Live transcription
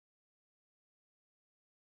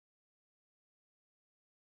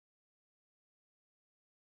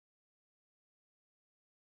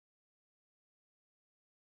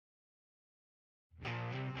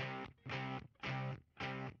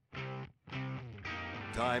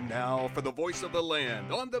Time now for the voice of the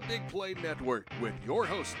land on the Big Play Network with your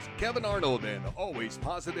hosts, Kevin Arnold and Always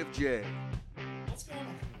Positive Jay. What's going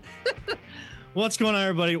on? What's going on,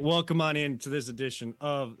 everybody? Welcome on in to this edition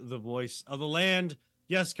of the Voice of the Land.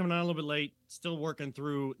 Yes, coming on a little bit late, still working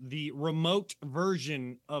through the remote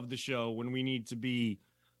version of the show when we need to be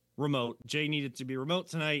remote. Jay needed to be remote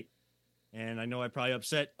tonight, and I know I probably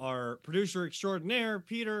upset our producer extraordinaire,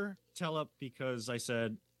 Peter Tellup, because I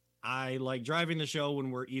said I like driving the show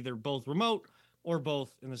when we're either both remote or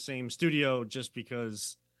both in the same studio, just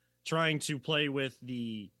because trying to play with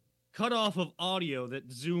the cutoff of audio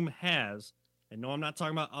that Zoom has. And no, I'm not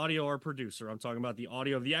talking about audio or producer. I'm talking about the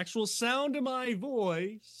audio of the actual sound of my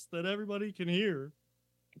voice that everybody can hear.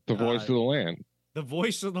 The voice of the land. The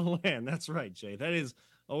voice of the land. That's right, Jay. That is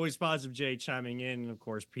Always Positive Jay chiming in. And of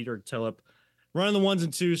course, Peter Tellup running the ones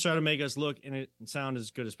and twos, trying to make us look and sound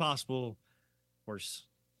as good as possible. Of course,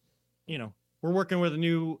 you know, we're working with a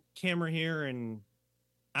new camera here, and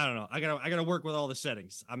I don't know. I gotta work with all the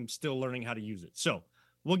settings. I'm still learning how to use it. So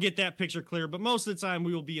we'll get that picture clear. But most of the time,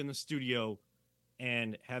 we will be in the studio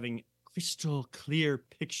and having crystal clear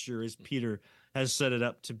picture, as Peter has set it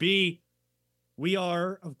up to be. We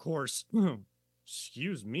are, of course,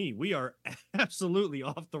 excuse me, we are absolutely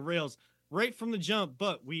off the rails right from the jump,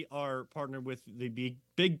 but we are partnered with the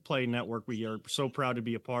Big Play Network. We are so proud to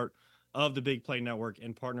be a part of the Big Play Network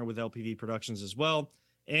and partner with LPV Productions as well.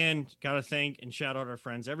 And got to thank and shout out our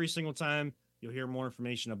friends every single time. You'll hear more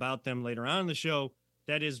information about them later on in the show.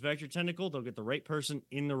 That is Vector Tentacle. They'll get the right person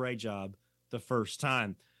in the right job the first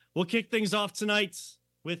time. We'll kick things off tonight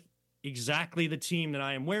with exactly the team that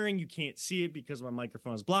I am wearing. You can't see it because my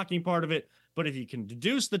microphone is blocking part of it, but if you can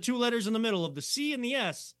deduce the two letters in the middle of the C and the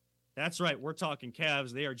S, that's right, we're talking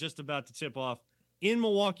Cavs. They are just about to tip off in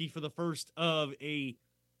Milwaukee for the first of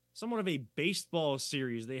somewhat of a baseball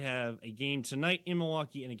series. They have a game tonight in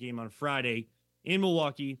Milwaukee and a game on Friday in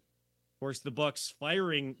Milwaukee. Of course, the Bucks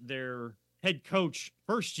firing their head coach,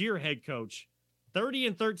 first-year head coach,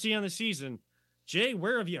 30-13 on the season. Jay,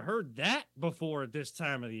 where have you heard that before at this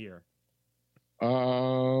time of the year?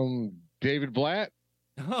 David Blatt.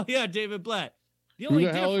 Oh yeah, David Blatt. Who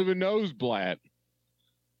the hell even knows Blatt?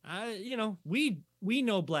 We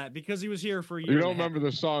know Blatt because he was here for a year. You don't remember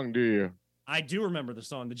the song, do you? I do remember the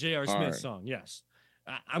song, the J.R. Smith song. Yes,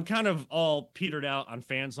 I'm kind of all petered out on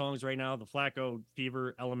fan songs right now. The Flacco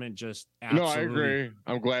Fever element just absolutely. No, I agree.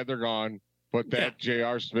 I'm glad they're gone. But that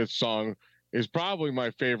J.R. Smith song is probably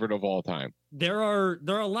my favorite of all time. There are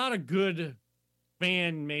a lot of good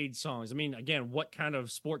fan-made songs. I mean, again, what kind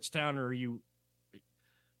of sports town are you?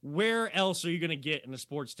 Where else are you going to get in a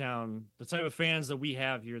sports town the type of fans that we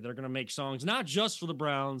have here that are going to make songs not just for the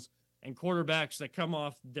Browns and quarterbacks that come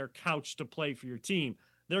off their couch to play for your team?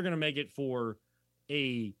 They're going to make it for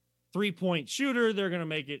a three-point shooter. They're going to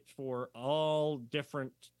make it for all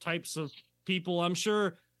different types of people. I'm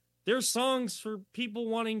sure there's songs for people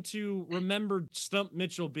wanting to remember Stump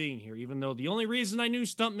Mitchell being here, even though the only reason I knew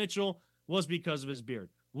Stump Mitchell was because of his beard.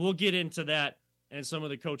 We'll get into that and some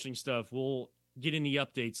of the coaching stuff. We'll get in the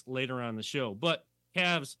updates later on in the show. But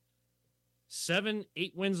Cavs,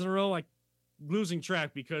 7-8 wins in a row. Losing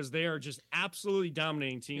track because they are just absolutely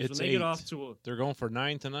dominating teams. It's when they 8. get off to They're going for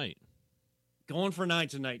 9 tonight. Going for 9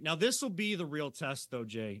 tonight. Now, this will be the real test, though,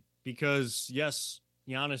 Jay, because, yes,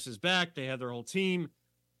 Giannis is back. They have their whole team.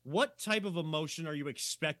 What type of emotion are you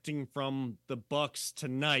expecting from the Bucks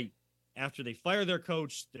tonight after they fire their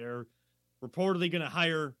coach? They're reportedly going to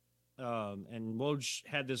hire, and Woj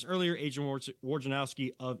had this earlier, Adrian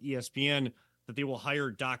Wojnarowski of ESPN, that they will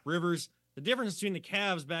hire Doc Rivers. The difference between the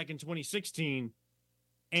Cavs back in 2016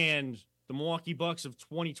 and the Milwaukee Bucks of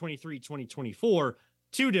 2023-2024,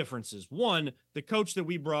 two differences. One, the coach that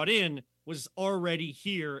we brought in was already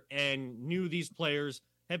here and knew these players,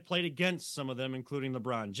 had played against some of them, including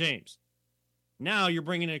LeBron James. Now you're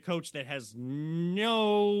bringing in a coach that has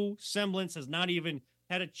no semblance, has not even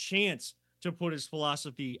had a chance to put his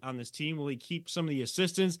philosophy on this team. Will he keep some of the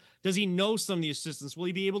assistants? Does he know some of the assistants? Will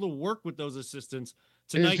he be able to work with those assistants?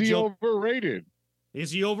 Tonight, is he overrated?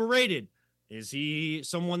 Is he overrated? Is he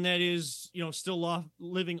someone that is, still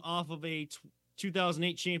living off of a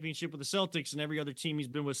 2008 championship with the Celtics, and every other team he's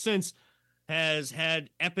been with since has had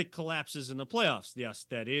epic collapses in the playoffs? Yes,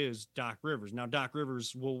 that is Doc Rivers. Now, Doc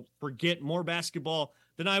Rivers will forget more basketball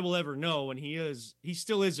than I will ever know, and he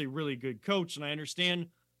still is a really good coach, and I understand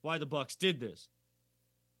why the Bucks did this.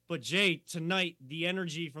 But Jay, tonight, the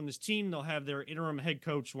energy from this team, they'll have their interim head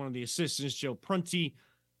coach, one of the assistants, Joe Prunty,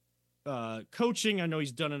 coaching. I know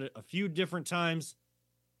he's done it a few different times.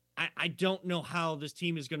 I don't know how this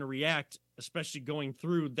team is going to react, especially going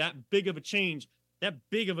through that big of a change, that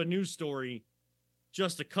big of a news story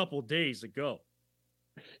just a couple days ago.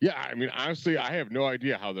 Yeah, I mean, honestly, I have no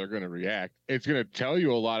idea how they're going to react. It's going to tell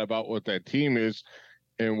you a lot about what that team is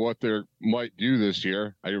and what they might do this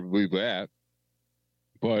year. I believe that.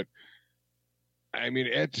 But I mean,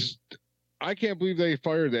 I can't believe they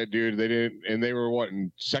fired that dude. They didn't, and they were what,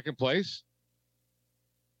 in second place?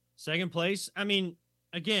 Second place. I mean,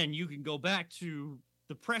 again, you can go back to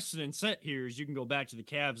the precedent set here is you can go back to the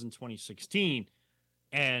Cavs in 2016,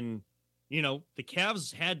 and the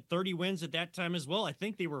Cavs had 30 wins at that time as well. I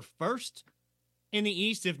think they were first in the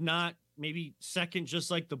East, if not maybe second,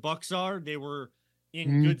 just like the Bucks are. They were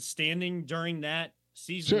in good standing during that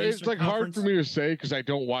season. So it's like hard for me to say because I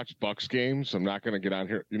don't watch Bucks games. I'm not going to get on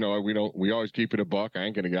here. We always keep it a buck. I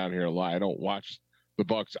ain't going to get on here and lie. I don't watch the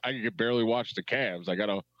Bucks. I can barely watch the Cavs. I got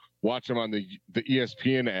to watch them on the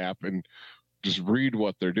ESPN app and just read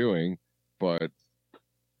what they're doing. But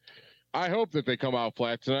I hope that they come out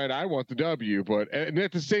flat tonight. I want the W, and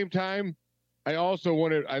at the same time,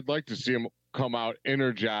 I'd like to see them come out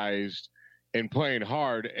energized and playing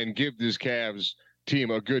hard and give this Cavs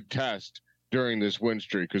team a good test during this win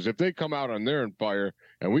streak. Because if they come out and they're on fire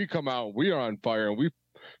and we come out, we are on fire, and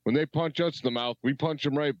when they punch us in the mouth, we punch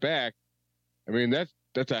them right back. I mean,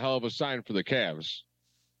 that's a hell of a sign for the Cavs.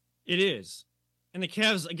 It is. And the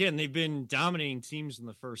Cavs, again, they've been dominating teams in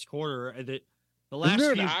the first quarter. The last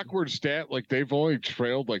Isn't there an awkward stat like they've only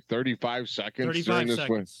trailed like 35 seconds during this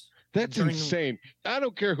win? That's insane. I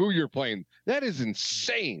don't care who you're playing. That is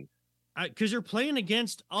insane. Because you're playing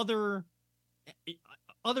against other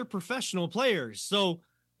professional players. So,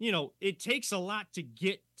 it takes a lot to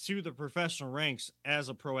get to the professional ranks as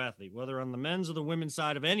a pro athlete, whether on the men's or the women's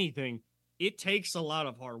side of anything. It takes a lot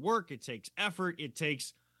of hard work. It takes effort. It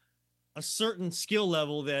takes a certain skill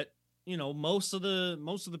level that most of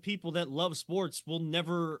the people that love sports will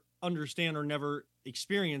never understand or never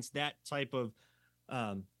experience that type of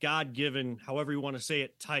God-given, however you want to say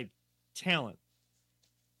it, type talent.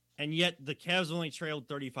 And yet the Cavs only trailed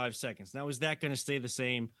 35 seconds. Now, is that going to stay the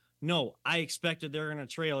same? No, I expected they're going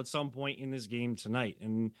to trail at some point in this game tonight.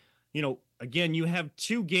 And, again, you have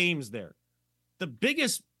two games there. The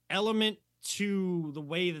biggest element to the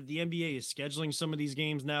way that the NBA is scheduling some of these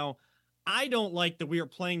games now, I don't like that we are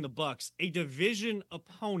playing the Bucks, a division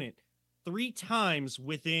opponent, 3 times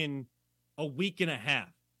within a week and a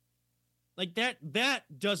half. Like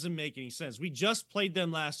that doesn't make any sense. We just played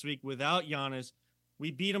them last week without Giannis.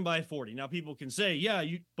 We beat them by 40. Now people can say,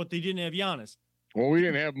 but they didn't have Giannis. Well, we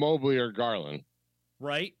didn't have Mobley or Garland.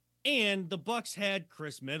 Right. And the Bucks had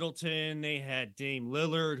Chris Middleton. They had Dame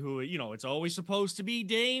Lillard, who, it's always supposed to be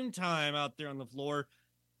Dame time out there on the floor.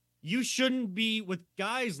 You shouldn't be with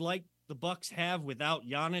guys like the Bucks have without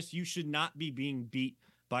Giannis. You should not be being beat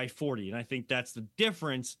by 40. And I think that's the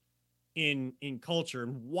difference in culture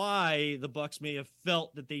and why the Bucks may have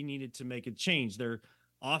felt that they needed to make a change. Their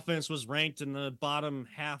offense was ranked in the bottom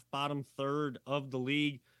third of the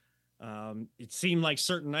league. It seemed like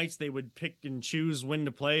certain nights they would pick and choose when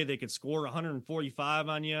to play. They could score 145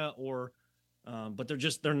 on you, but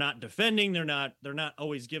they're not defending. They're not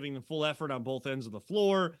always giving the full effort on both ends of the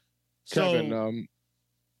floor. Kevin,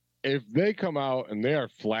 if they come out and they are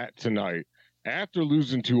flat tonight after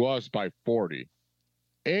losing to us by 40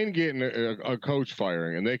 and getting a coach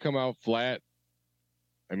firing, and they come out flat,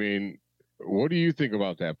 I mean, what do you think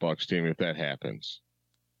about that Bucks team if that happens?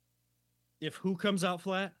 If who comes out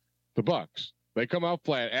flat? The Bucks. They come out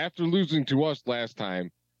flat after losing to us last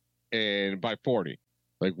time and by 40.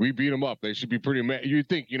 Like, we beat them up. They should be pretty mad. You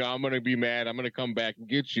think, I'm going to be mad. I'm going to come back and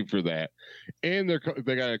get you for that. And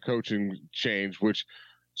they got a coaching change, which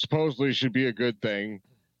supposedly should be a good thing.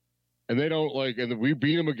 And they don't and we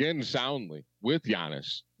beat them again soundly with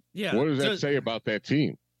Giannis. Yeah. What does that say about that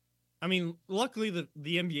team? I mean, luckily the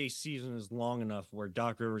NBA season is long enough where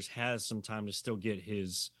Doc Rivers has some time to still get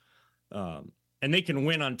his, and they can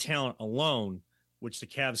win on talent alone, which the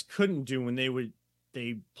Cavs couldn't do when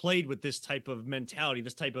they played with this type of mentality,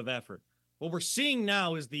 this type of effort. What we're seeing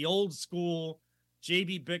now is the old school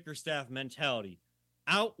JB Bickerstaff mentality.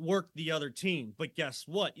 Outwork the other team. But guess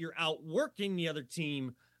what? You're outworking the other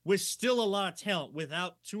team with still a lot of talent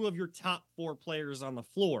without 2 of your top 4 players on the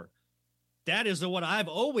floor. That is what I've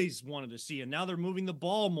always wanted to see. And now they're moving the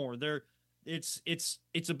ball more. It's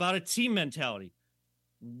about a team mentality.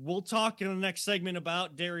 We'll talk in the next segment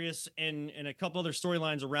about Darius and a couple other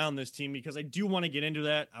storylines around this team, because I do want to get into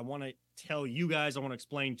that. I want to tell you guys, I want to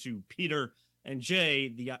explain to Peter and Jay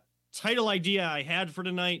the title idea I had for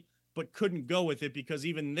tonight, but couldn't go with it because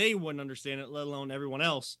even they wouldn't understand it, let alone everyone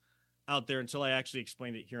else out there, until I actually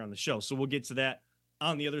explained it here on the show. So we'll get to that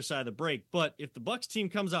on the other side of the break. But if the Bucks team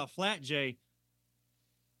comes out flat, Jay,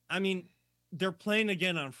 I mean, they're playing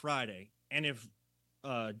again on Friday. And if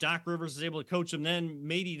Doc Rivers is able to coach them, then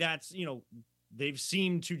maybe that's, they've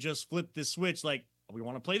seemed to just flip the switch. Like, we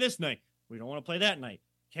want to play this night. We don't want to play that night.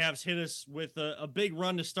 Cavs hit us with a big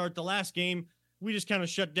run to start the last game. We just kind of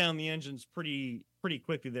shut down the engines pretty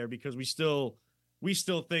quickly there because we still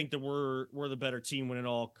think that we're the better team when it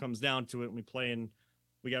all comes down to it.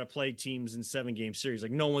 We got to play teams in 7-game series.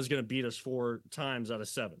 Like, no one's going to beat us 4 times out of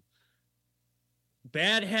 7.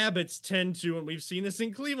 Bad habits tend to, and we've seen this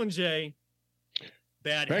in Cleveland, Jay.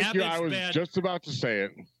 Thank you. I was just about to say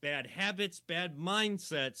it. Bad habits, bad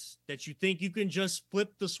mindsets that you think you can just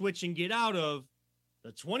flip the switch and get out of.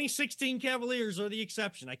 The 2016 Cavaliers are the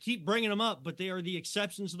exception. I keep bringing them up, but they are the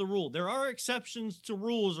exceptions to the rule. There are exceptions to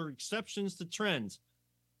rules or exceptions to trends.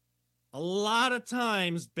 A lot of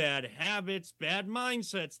times, bad habits, bad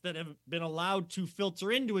mindsets that have been allowed to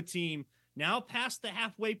filter into a team now past the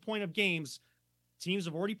halfway point of games. Teams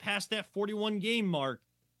have already passed that 41-game mark.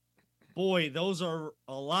 Boy, those are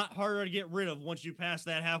a lot harder to get rid of once you pass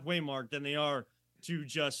that halfway mark than they are to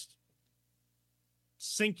just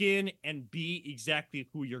sink in and be exactly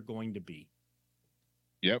who you're going to be.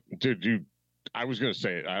 Yep. Dude, I was going to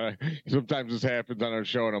say it. Sometimes this happens on our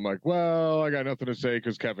show, and I'm like, well, I got nothing to say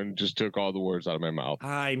because Kevin just took all the words out of my mouth.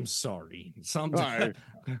 I'm sorry. Sometimes.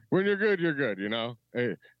 Right. When you're good, you're good,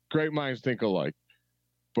 Hey, great minds think alike.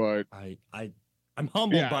 But I'm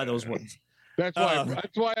humbled by those words. That's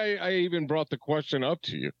why I even brought the question up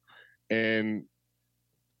to you. And,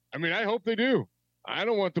 I mean, I hope they do. I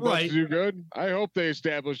don't want the Bucks to do good. I hope they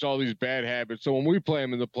establish all these bad habits so when we play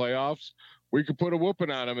them in the playoffs, we can put a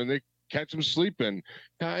whooping on them and they catch them sleeping,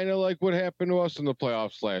 kind of like what happened to us in the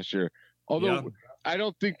playoffs last year. Although I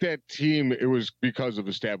don't think that team, it was because of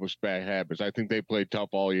established bad habits. I think they played tough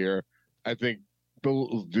all year. I think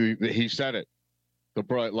he said it. The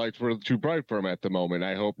bright lights were too bright for them at the moment.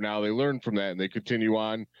 I hope now they learn from that and they continue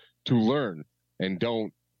on to learn and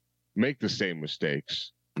don't make the same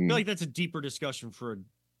mistakes. I feel like that's a deeper discussion for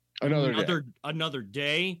another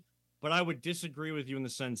day. But I would disagree with you in the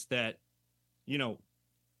sense that,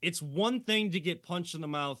 it's one thing to get punched in the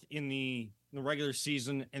mouth in the regular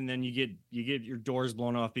season, and then you get your doors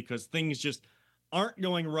blown off because things just aren't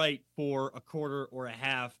going right for a quarter or a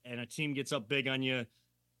half, and a team gets up big on you,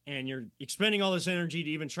 and you're expending all this energy to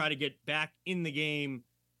even try to get back in the game,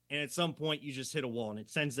 and at some point you just hit a wall, and it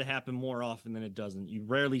tends to happen more often than it doesn't. You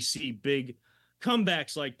rarely see big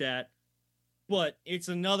comebacks like that, but it's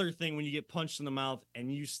another thing when you get punched in the mouth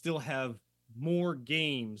and you still have more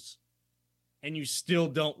games and you still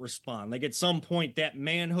don't respond. Like, at some point, that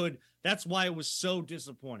manhood, that's why it was so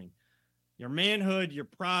disappointing. Your manhood, your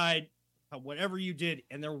pride, whatever you did,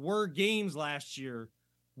 and there were games last year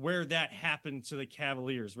where that happened to the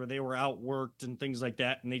Cavaliers, where they were outworked and things like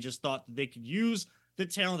that, and they just thought that they could use the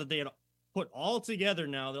talent that they had put all together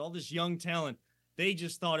now, all this young talent. They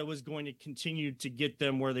just thought it was going to continue to get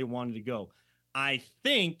them where they wanted to go. I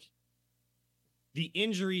think the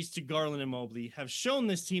injuries to Garland and Mobley have shown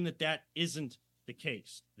this team that isn't the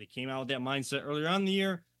case. They came out with that mindset earlier on in the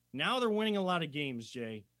year. Now they're winning a lot of games,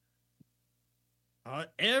 Jay.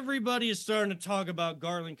 Everybody is starting to talk about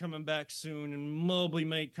Garland coming back soon and Mobley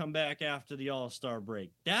may come back after the All-Star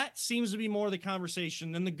break. That seems to be more the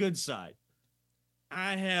conversation than the good side.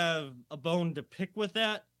 I have a bone to pick with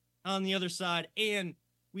that on the other side, and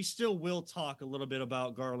we still will talk a little bit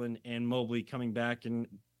about Garland and Mobley coming back, and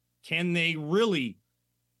can they really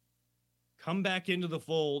come back into the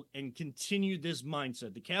fold and continue this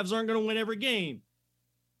mindset? The Cavs aren't going to win every game,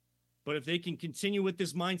 but if they can continue with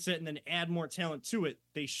this mindset and then add more talent to it,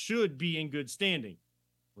 they should be in good standing.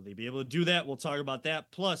 Will they be able to do that? We'll talk about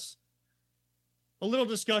that. Plus, a little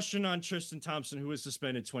discussion on Tristan Thompson, who was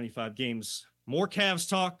suspended 25 games. More Cavs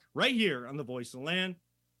talk right here on the Voice of the Land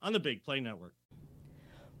on the Big Play Network.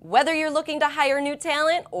 Whether you're looking to hire new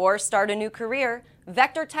talent or start a new career,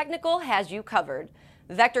 Vector Technical has you covered.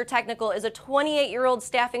 Vector Technical is a 28-year-old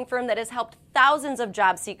staffing firm that has helped thousands of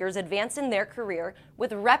job seekers advance in their career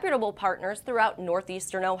with reputable partners throughout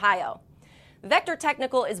northeastern Ohio. Vector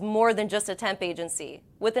Technical is more than just a temp agency.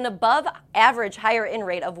 With an above-average hire-in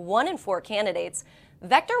rate of 1 in 4 candidates,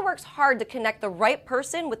 Vector works hard to connect the right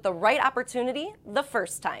person with the right opportunity the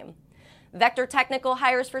first time. Vector Technical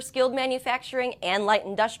hires for skilled manufacturing and light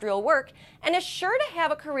industrial work and is sure to have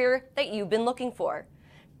a career that you've been looking for.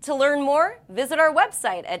 To learn more, visit our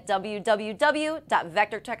website at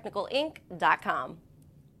www.vectortechnicalinc.com.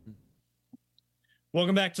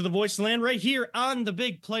 Welcome back to the Voice of the Land right here on the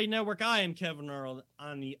Big Play Network. I am Kevin Arnold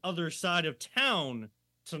on the other side of town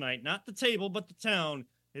tonight. Not the table, but the town.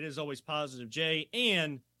 It is always Positive Jay,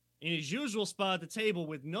 and in his usual spot at the table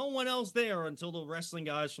with no one else there until the wrestling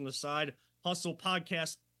guys from the side Hustle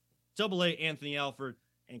podcast. AA Anthony Alford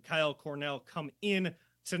and Kyle Cornell come in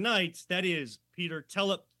tonight. That is Peter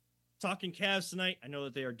Tellep talking Cavs tonight. I know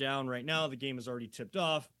that they are down right now. The game is already tipped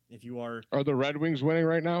off. If you are the Red Wings winning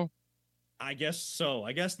right now? I guess so.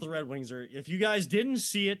 I guess the Red Wings are. If you guys didn't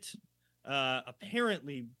see it,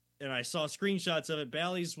 apparently, and I saw screenshots of it,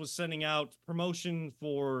 Bally's was sending out promotion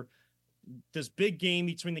for this big game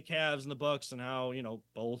between the Cavs and the Bucks, and how,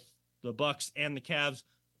 both the Bucks and the Cavs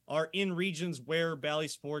are in regions where Bally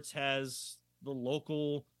Sports has the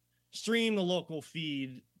local stream, the local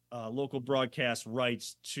feed, local broadcast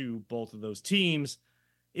rights to both of those teams.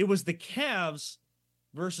 It was the Cavs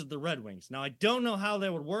versus the Red Wings. Now, I don't know how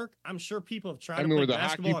that would work. I'm sure people have tried were the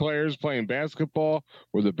hockey players playing basketball?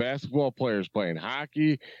 Were the basketball players playing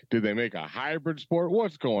hockey? Did they make a hybrid sport?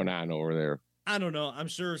 What's going on over there? I don't know. I'm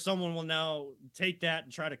sure someone will now take that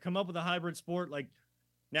and try to come up with a hybrid sport.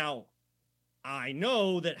 Now, I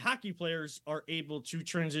know that hockey players are able to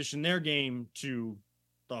transition their game to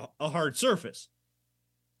a hard surface.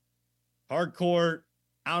 Hard court,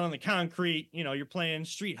 out on the concrete, you're playing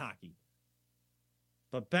street hockey.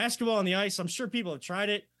 But basketball on the ice, I'm sure people have tried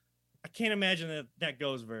it. I can't imagine that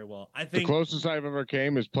goes very well. I think the closest I've ever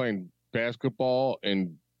came is playing basketball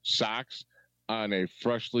in socks on a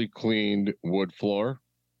freshly cleaned wood floor.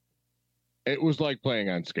 It was like playing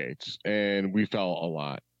on skates, and we fell a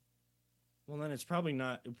lot. Well, then it probably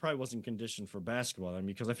wasn't conditioned for basketball then,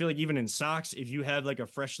 because I feel like even in socks, if you had a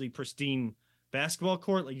freshly pristine basketball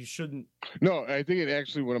court, you shouldn't. No, I think it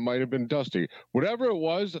actually would have might have been dusty. Whatever it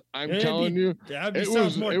was, telling you, it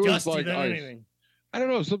was more dusty than ice. Anything. I don't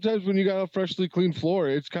know. Sometimes when you got a freshly clean floor,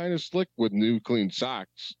 it's kind of slick with new clean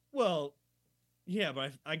socks. Well, yeah,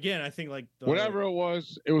 but I think whatever it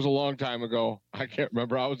was a long time ago. I can't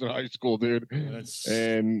remember. I was in high school, dude,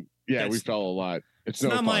 and we fell a lot. It's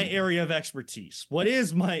not my area of expertise. What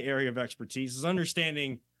is my area of expertise is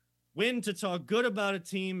understanding when to talk good about a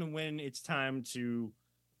team and when it's time to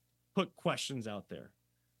put questions out there.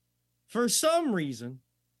 For some reason,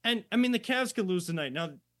 and I mean, the Cavs could lose tonight.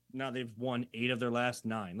 Now they've won 8 of their last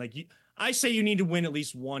 9. I say you need to win at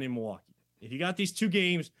least one in Milwaukee. If you got these 2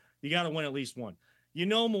 games, you got to win at least one.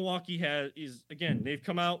 Milwaukee they've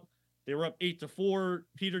come out. They were up 8-4.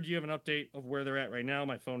 Peter, do you have an update of where they're at right now?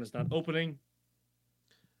 My phone is not opening.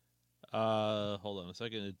 Hold on a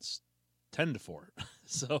second. It's 10-4.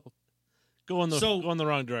 So going the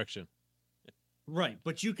wrong direction. Right,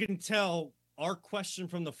 but you can tell our question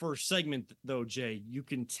from the first segment, though, Jay. You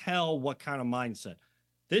can tell what kind of mindset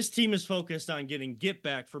this team is focused on getting get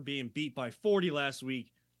back for being beat by 40 last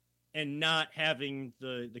week, and not having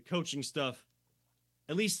the coaching stuff,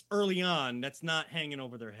 at least early on, that's not hanging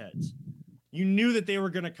over their heads. You knew that they were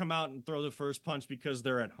going to come out and throw the first punch because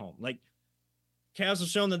they're at home. Cavs have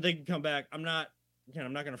shown that they can come back. I'm not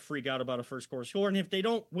going to freak out about a first quarter score. And if they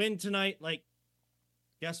don't win tonight,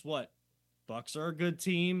 guess what? Bucks are a good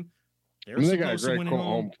team. They got a great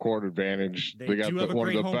home court advantage. They got a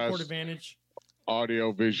great home court advantage.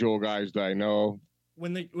 Audio visual guys that I know.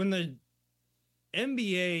 When the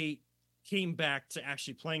NBA came back to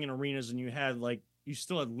actually playing in arenas, and you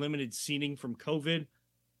still had limited seating from COVID,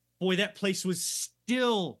 boy, that place was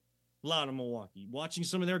still loud in Milwaukee. Watching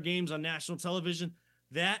some of their games on national television,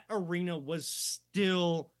 that arena was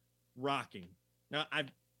still rocking. Now,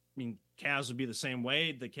 Cavs would be the same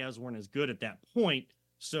way. The Cavs weren't as good at that point.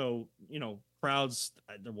 So, crowds,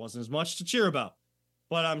 there wasn't as much to cheer about.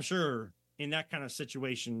 But I'm sure in that kind of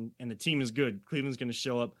situation, and the team is good, Cleveland's going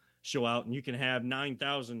to show out, and you can have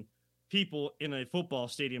 9,000 people in a football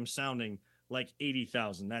stadium sounding like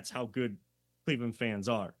 80,000. That's how good Cleveland fans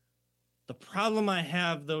are. The problem I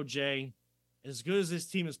have, though, Jay, as good as this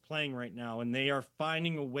team is playing right now, and they are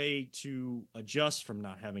finding a way to adjust from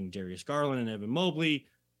not having Darius Garland and Evan Mobley,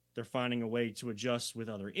 they're finding a way to adjust with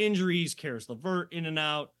other injuries, Karis LeVert in and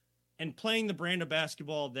out, and playing the brand of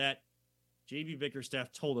basketball that J.B.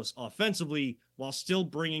 Bickerstaff told us offensively, while still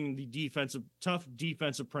bringing the tough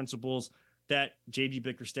defensive principles that J.B.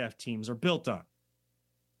 Bickerstaff teams are built on.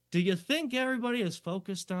 Do you think everybody is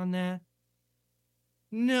focused on that?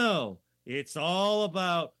 No. It's all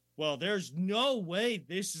about, well, there's no way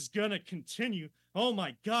this is going to continue. Oh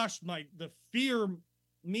my gosh, the fear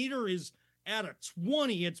meter is at a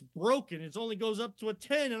 20. It's broken. It only goes up to a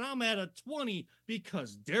 10, and I'm at a 20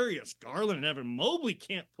 because Darius Garland and Evan Mobley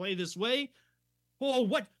can't play this way. Oh,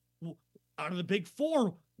 what? Out of the big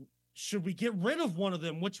 4, should we get rid of one of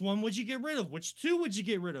them? Which one would you get rid of? Which 2 would you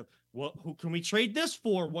get rid of? Who can we trade this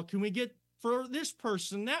for? What can we get for this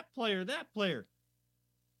person, that player, that player?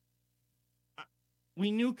 We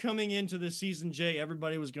knew coming into the season, Jay,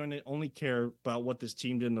 everybody was going to only care about what this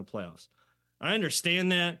team did in the playoffs. I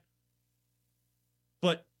understand that.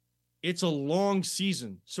 but it's a long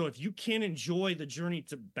season. So if you can't enjoy the journey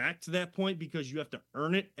to back to that point because you have to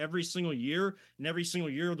earn it every single year, and every single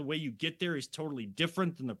year the way you get there is totally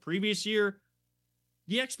different than the previous year,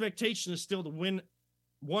 the expectation is still to win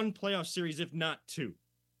one playoff series, if not two,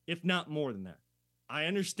 if not more than that. I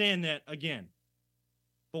understand that again.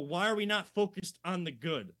 But why are we not focused on the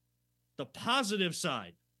good, the positive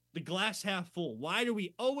side, the glass half full? Why do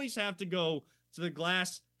we always have to go to the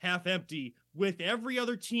glass half empty with every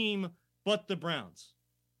other team but the Browns?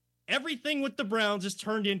 Everything with the Browns is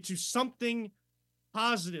turned into something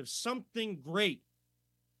positive, something great,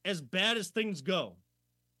 as bad as things go.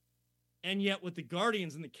 And yet with the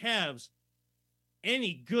Guardians and the Cavs,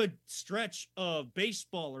 any good stretch of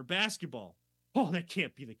baseball or basketball, oh, that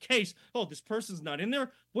can't be the case. Oh, this person's not in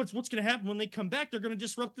there. What's going to happen when they come back? They're going to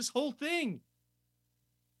disrupt this whole thing.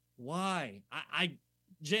 Why?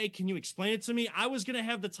 Jay, can you explain it to me? I was going to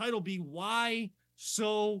have the title be Why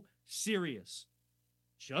So Serious?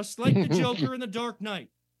 Just like the Joker in The Dark Knight.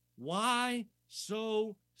 Why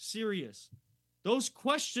so serious? Those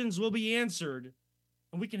questions will be answered,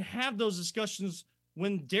 and we can have those discussions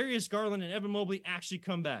when Darius Garland and Evan Mobley actually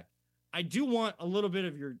come back. I do want a little bit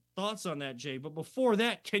of your thoughts on that, Jay. But before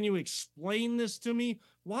that, can you explain this to me?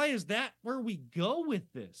 Why is that where we go with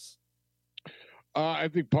this? I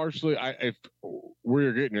think partially, if where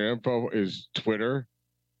you're getting your info is Twitter,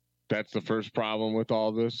 that's the first problem with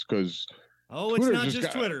all this. Because it's not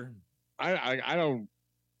just Twitter. I don't.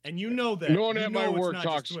 And you know that. No one at my work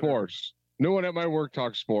talks sports. No one at my work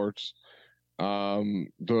talks sports.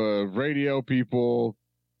 The radio people,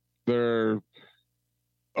 they're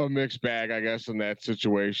a mixed bag, I guess, in that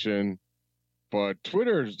situation. But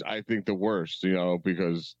Twitter's, I think, the worst,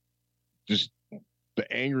 because just the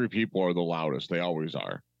angry people are the loudest. They always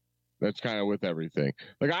are. That's kind of with everything.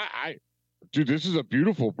 Like, dude, this is a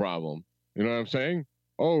beautiful problem. You know what I'm saying?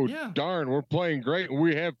 Oh, yeah. Darn, we're playing great.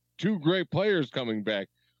 We have two great players coming back.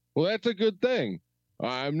 Well, that's a good thing.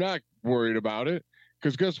 I'm not worried about it,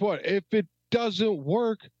 because guess what? If it doesn't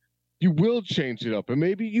work, you will change it up, and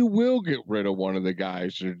maybe you will get rid of one of the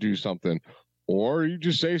guys or do something, or you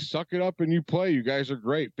just say, suck it up and you play. You guys are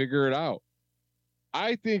great. Figure it out.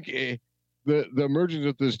 I think the emergence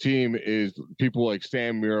of this team is people like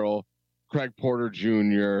Sam Merrill, Craig Porter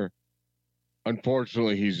Jr.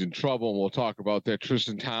 Unfortunately, he's in trouble, and we'll talk about that.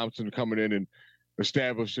 Tristan Thompson coming in and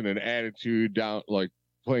establishing an attitude down, like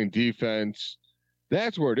playing defense.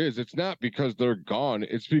 That's where it is. It's not because they're gone.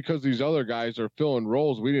 It's because these other guys are filling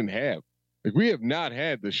roles we didn't have. Like, we have not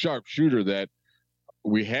had the sharp shooter that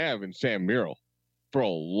we have in Sam Merrill for a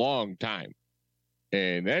long time.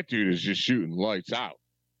 And that dude is just shooting lights out.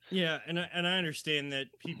 Yeah, and I understand that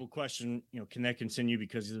people question, can that continue,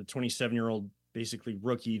 because he's a 27-year-old, basically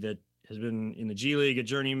rookie that has been in the G League, a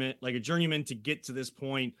journeyman to get to this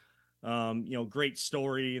point. Great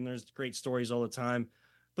story, and there's great stories all the time.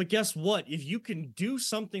 But guess what? If you can do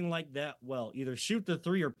something like that well, either shoot the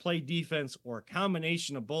three or play defense or a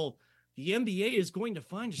combination of both, the NBA is going to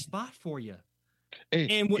find a spot for you.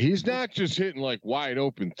 And he's not just hitting like wide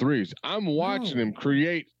open threes. I'm watching him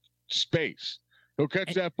create space. He'll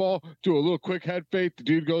catch that ball, do a little quick head fake. The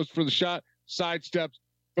dude goes for the shot, sidesteps,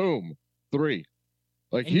 boom, three.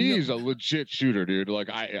 Like, he's a legit shooter, dude. Like,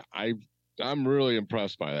 I'm really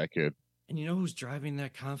impressed by that kid. And you know who's driving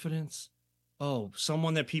that confidence? Oh,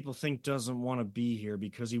 someone that people think doesn't want to be here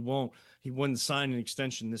because he wouldn't sign an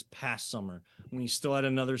extension this past summer when he still had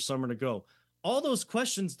another summer to go. All those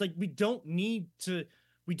questions, like, we don't need to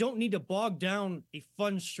bog down a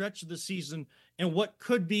fun stretch of the season and what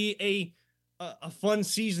could be a fun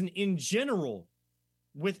season in general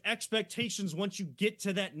with expectations once you get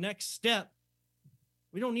to that next step.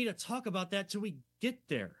 We don't need to talk about that till we get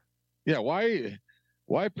there. Yeah,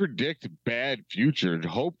 why predict bad future?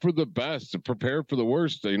 Hope for the best and prepare for the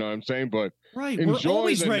worst. You know what I'm saying? But right,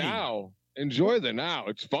 enjoy the ready. Now. Enjoy the now.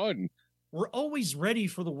 It's fun. We're always ready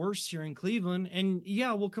for the worst here in Cleveland. And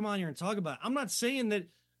yeah, we'll come on here and talk about it. I'm not saying the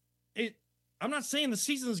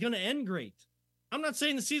season is going to end great. I'm not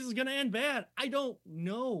saying the season is going to end bad. I don't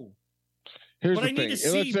know. But I need to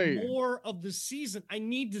see more of the season. I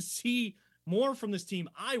need to see more from this team.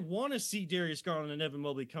 I want to see Darius Garland and Evan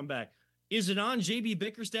Mobley come back. Is it on JB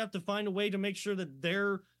Bickerstaff to find a way to make sure that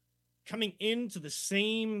they're coming into the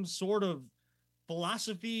same sort of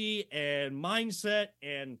philosophy and mindset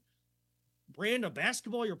and brand of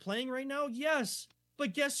basketball you're playing right now? Yes.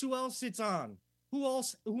 But guess who else it's on? Who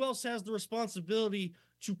else has the responsibility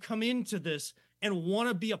to come into this and want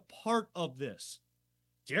to be a part of this?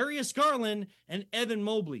 Darius Garland and Evan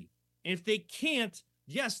Mobley. And if they can't,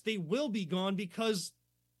 yes, they will be gone, because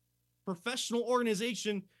professional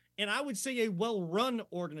organization And I would say a well-run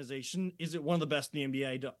organization. Is it one of the best in the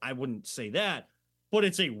NBA? I wouldn't say that, but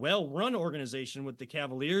it's a well-run organization with the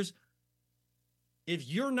Cavaliers. If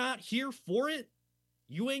you're not here for it,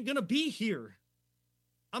 you ain't going to be here.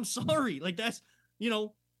 I'm sorry. Like that's,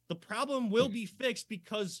 the problem will be fixed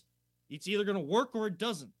because it's either going to work or it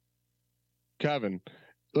doesn't. Kevin,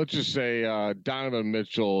 let's just say Donovan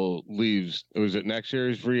Mitchell leaves. Was it next year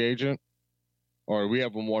he's free agent? Or we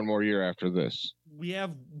have him one more year after this? We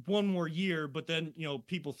have one more year, but then,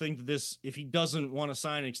 people think that this, if he doesn't want to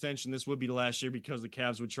sign an extension, this would be the last year because the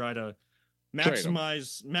Cavs would try to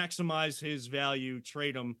maximize his value,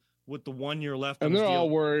 trade him with the 1 year left. And they're all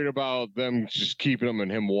worried about them just keeping him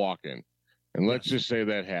and him walking. And let's just say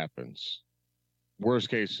that happens. Worst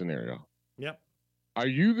case scenario. Yep. Are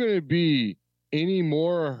you going to be any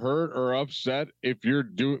more hurt or upset if you're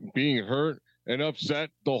being hurt and upset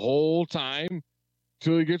the whole time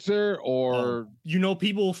till he gets there? Or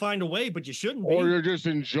people will find a way, but you shouldn't be. Or you're just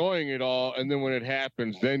enjoying it all, and then when it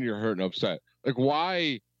happens, then you're hurt and upset. Like,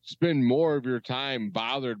 why spend more of your time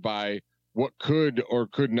bothered by what could or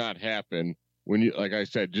could not happen when you, like I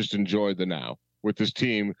said, just enjoy the now with this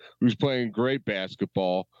team who's playing great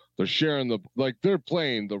basketball. They're sharing they're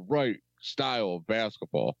playing the right style of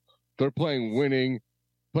basketball. They're playing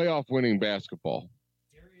playoff winning basketball.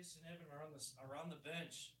 Darius and Evan are on the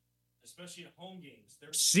bench, especially at home games.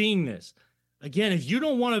 They're seeing this. Again, if you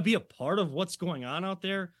don't want to be a part of what's going on out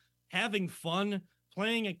there, having fun,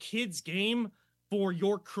 playing a kid's game for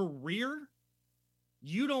your career,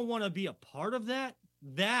 you don't want to be a part of that,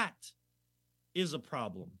 that is a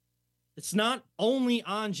problem. It's not only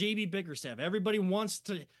on JB Bickerstaff. Everybody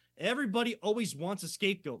always wants a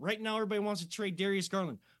scapegoat. Right now, everybody wants to trade Darius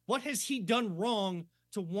Garland. What has he done wrong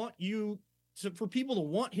for people to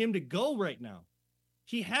want him to go right now?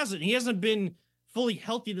 He hasn't. He hasn't been fully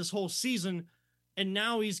healthy this whole season, and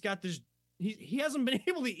now he's got this. He hasn't been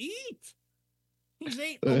able to eat. He's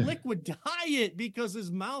ate a liquid diet because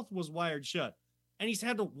his mouth was wired shut, and he's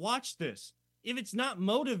had to watch this. If it's not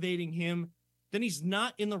motivating him, then he's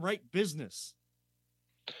not in the right business.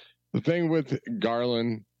 The thing with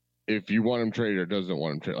Garland, if you want him traded or doesn't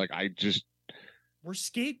want him traded, we're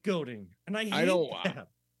scapegoating, and I hate that.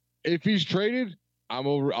 If he's traded,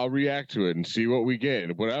 I'll react to it and see what we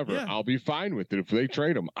get. Whatever, yeah. I'll be fine with it. If they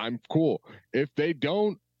trade him, I'm cool. If they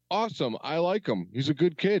don't, awesome. I like him. He's a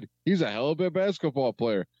good kid. He's a hell of a basketball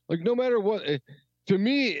player. Like, no matter what, to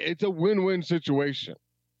me, it's a win-win situation.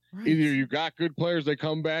 Right. Either you got good players, they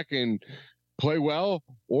come back and play well,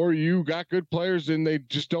 or you got good players and they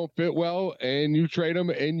just don't fit well, and you trade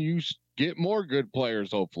them and you get more good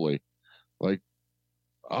players, hopefully. Like,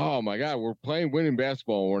 oh my God, we're playing winning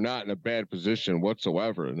basketball and we're not in a bad position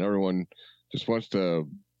whatsoever. And everyone just wants to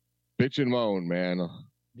bitch and moan, man.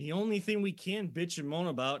 The only thing we can bitch and moan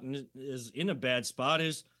about and is in a bad spot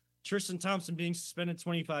is Tristan Thompson being suspended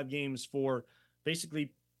 25 games for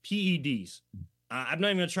basically PEDs. I'm not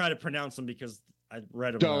even going to try to pronounce them because I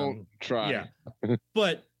read them. Don't try. Yeah.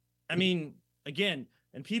 But, I mean, again,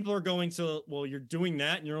 and people are going to, well, you're doing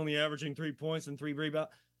that and you're only averaging 3 points and 3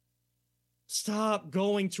 rebounds. Stop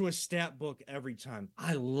going to a stat book every time.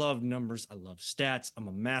 I love numbers. I love stats. I'm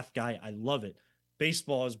a math guy. I love it.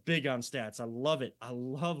 Baseball is big on stats. I love it. I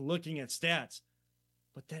love looking at stats.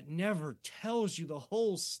 But that never tells you the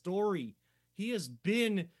whole story. He has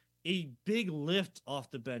been a big lift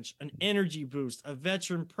off the bench, an energy boost, a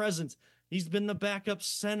veteran presence. He's been the backup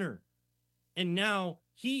center. And now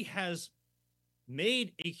he has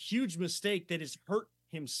made a huge mistake that has hurt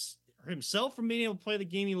himself from being able to play the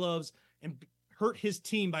game he loves and hurt his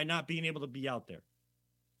team by not being able to be out there.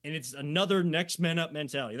 And it's another next man up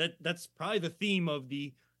mentality. That's probably the theme of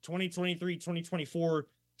the 2023-2024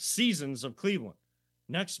 seasons of Cleveland.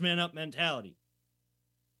 Next man up mentality.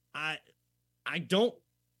 I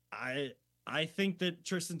think that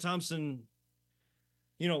Tristan Thompson,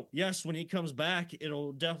 yes, when he comes back,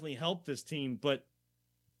 it'll definitely help this team, but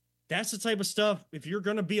that's the type of stuff. If you're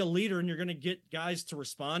going to be a leader and you're going to get guys to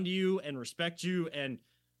respond to you and respect you and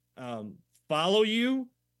follow you,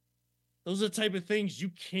 those are the type of things you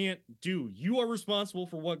can't do. You are responsible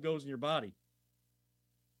for what goes in your body.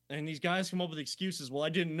 And these guys come up with excuses. Well, I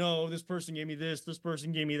didn't know. This person gave me this. This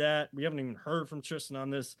person gave me that. We haven't even heard from Tristan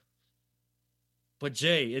on this. But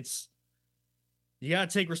Jay, you got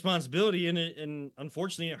to take responsibility in it. And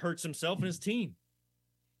unfortunately, it hurts himself and his team.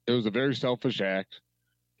 It was a very selfish act.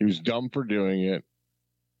 He was dumb for doing it.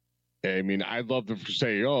 I mean, I'd love to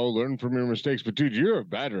say, learn from your mistakes. But, dude, you're a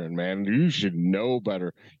veteran, man. You should know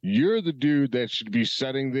better. You're the dude that should be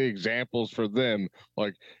setting the examples for them.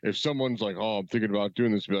 Like, if someone's like, I'm thinking about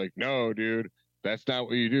doing this, be like, no, dude, That's not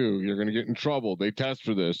what you do. You're going to get in trouble. They test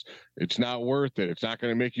for this. It's not worth it. It's not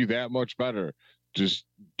going to make you that much better. Just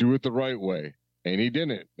do it the right way. And he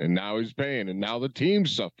didn't. And now he's paying. And now the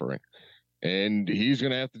team's suffering. And he's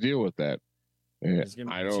going to have to deal with that. It's going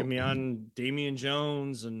to be on Damian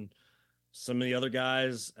Jones and some of the other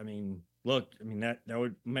guys. I mean, look, that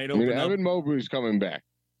would might open up. Evan Mobley's coming back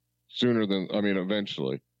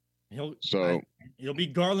eventually. He'll be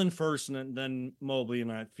Garland first and then Mobley,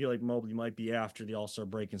 and I feel like Mobley might be after the All-Star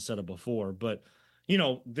break instead of before. But,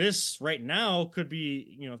 this right now could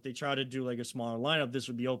be, if they try to do like a smaller lineup, this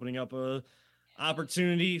would be opening up a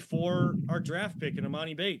opportunity for our draft pick in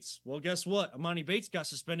Amani Bates. Well, guess what? Amani Bates got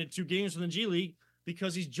suspended 2 games from the G League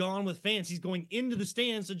because he's jawing with fans. He's going into the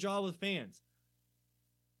stands to jaw with fans.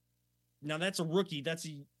 Now that's a rookie. That's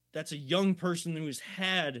a young person who's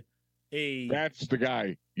had That's the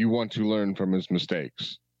guy you want to learn from his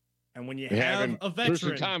mistakes. And when you have a veteran,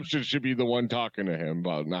 Tristan Thompson should be the one talking to him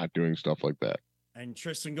about not doing stuff like that. And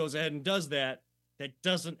Tristan goes ahead and does that. That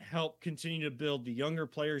doesn't help continue to build the younger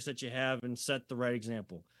players that you have and set the right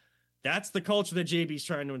example. That's the culture that JB's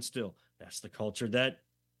trying to instill. That's the culture that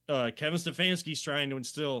Kevin Stefanski's trying to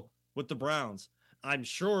instill with the Browns. I'm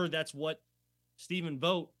sure that's what Stephen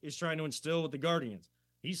Vogt is trying to instill with the Guardians.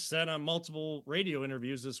 He's said on multiple radio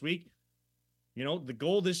interviews this week, the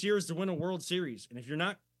goal this year is to win a World Series. And if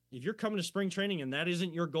you're coming to spring training and that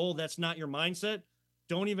isn't your goal, that's not your mindset,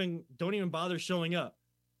 don't even bother showing up.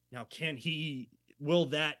 Now, will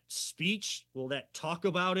that speech, will that talk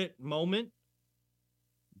about it moment,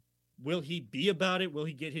 will he be about it? Will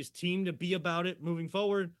he get his team to be about it moving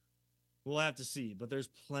forward? We'll have to see, but there's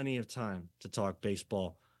plenty of time to talk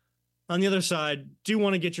baseball. On the other side, do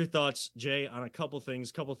want to get your thoughts, Jay, on a couple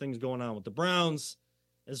things going on with the Browns,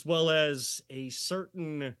 as well as a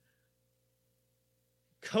certain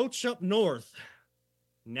coach up north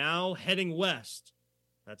now heading west.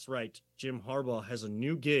 That's right. Jim Harbaugh has a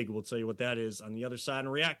new gig. We'll tell you what that is on the other side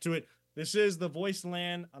and react to it. This is the Voice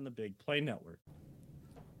Land on the Big Play Network.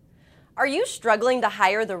 Are you struggling to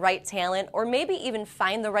hire the right talent or maybe even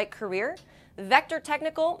find the right career? Vector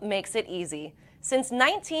Technical makes it easy. Since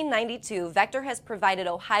 1992, Vector has provided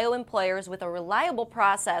Ohio employers with a reliable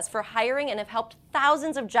process for hiring and have helped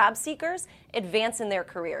thousands of job seekers advance in their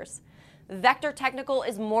careers. Vector Technical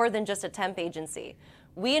is more than just a temp agency.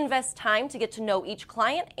 We invest time to get to know each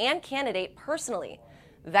client and candidate personally.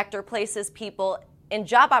 Vector places people in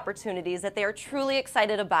job opportunities that they are truly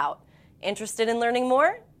excited about. Interested in learning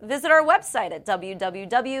more? Visit our website at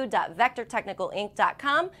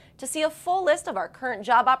www.vectortechnicalinc.com to see a full list of our current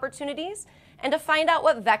job opportunities and to find out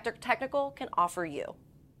what Vector Technical can offer you.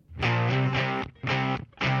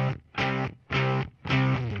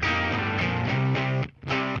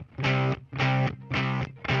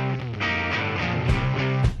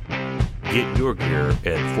 Get your gear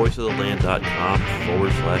at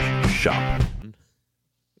voiceoftheland.com/shop.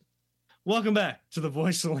 Welcome back to the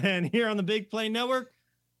Voice of the Land here on the Big Play Network.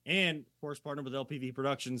 And, of course, partnered with LPV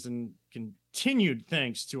Productions, and continued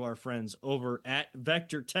thanks to our friends over at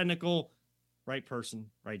Vector Technical. Right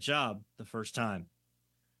person, right job, the first time.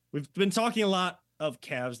 We've been talking a lot of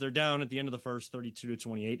Cavs. They're down at the end of the first,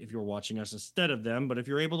 32-28, if you're watching us instead of them. But if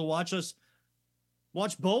you're able to watch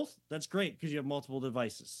both, that's great because you have multiple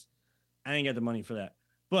devices. I ain't got the money for that.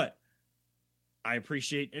 But I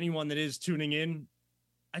appreciate anyone that is tuning in.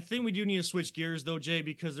 I think we do need to switch gears, though, Jay,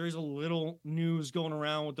 because there is a little news going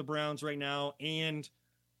around with the Browns right now, and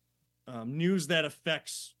news that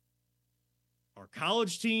affects our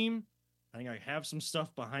college team. I think I have some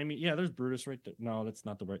stuff behind me. Yeah, there's Brutus right there. No, that's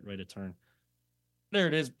not the right way to turn. There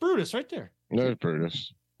it is. Brutus right there. There's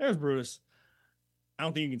Brutus. There's Brutus. I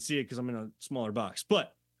don't think you can see it because I'm in a smaller box.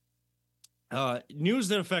 But news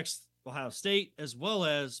that affects Ohio State as well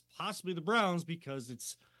as possibly the Browns, because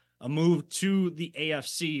it's a move to the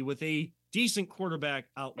AFC with a decent quarterback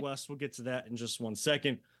out west. We'll get to that in just 1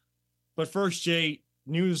 second. But first, Jay,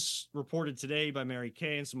 news reported today by Mary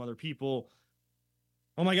Kay and some other people.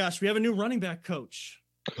 Oh my gosh, we have a new running back coach.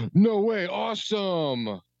 No way.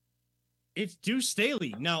 Awesome. It's Deuce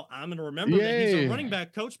Staley. Now, I'm going to remember that he's a running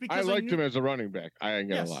back coach because I liked him as a running back. I ain't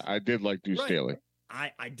going to lie. I did like Deuce Staley.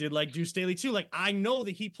 I did like Deuce Staley too. Like, I know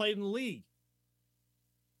that he played in the league.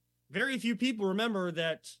 Very few people remember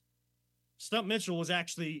that Stump Mitchell was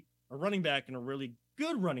actually a running back and a really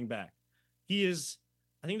good running back. He is,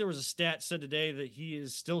 I think there was a stat said today that he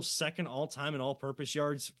is still second all-time in all-purpose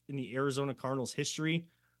yards in the Arizona Cardinals history,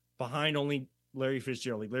 behind only Larry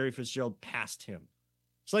Fitzgerald. Like, Larry Fitzgerald passed him.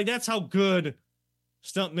 So, like, that's how good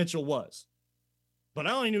Stump Mitchell was. But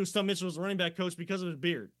I only knew Stump Mitchell was a running back coach because of his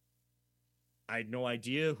beard. I had no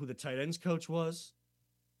idea who the tight ends coach was.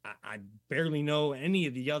 I barely know any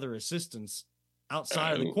of the other assistants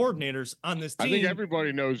outside of the coordinators on this team. I think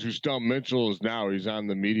everybody knows who Stump Mitchell is now. He's on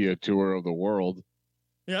the media tour of the world.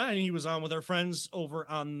 Yeah, and he was on with our friends over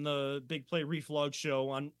on the Big Play Reflog show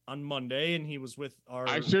on Monday, and he was with our...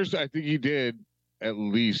 I think he did at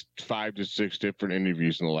least 5 to 6 different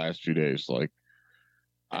interviews in the last few days. Like,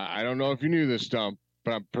 I don't know if you knew this, Stump,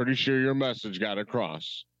 but I'm pretty sure your message got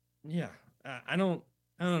across. Yeah, I don't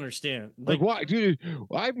understand. Like, why, dude?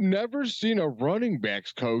 I've never seen a running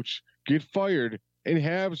backs coach get fired and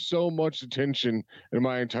have so much attention in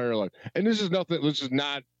my entire life. And this is nothing. This is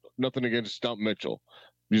not nothing against Stump Mitchell.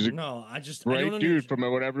 He's a great dude. From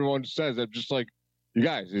what everyone says, I'm just like, you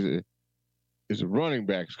guys, is a running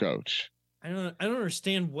backs coach. I don't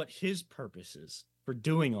understand what his purpose is for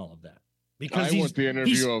doing all of that. Because I want the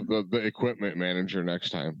interview of the equipment manager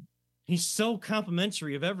next time. He's so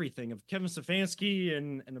complimentary of everything, of Kevin Stefanski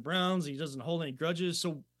and the Browns. He doesn't hold any grudges.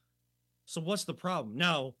 So what's the problem?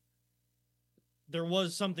 Now, there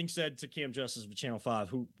was something said to Cam Justice of Channel 5,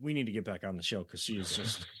 who we need to get back on the show because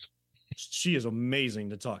she is amazing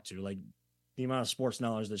to talk to. Like, the amount of sports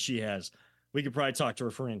knowledge that she has, we could probably talk to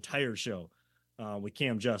her for an entire show with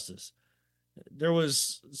Cam Justice. There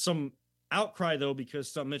was some outcry, though, because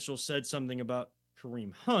Stump Mitchell said something about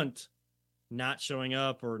Kareem Hunt not showing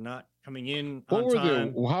up or not coming in on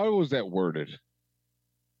time. How was that worded?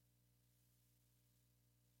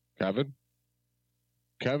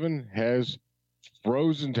 Kevin has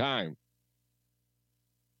frozen time.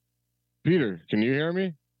 Peter, can you hear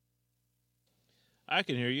me? I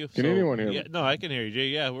can hear you. Can anyone hear me? No, I can hear you, Jay.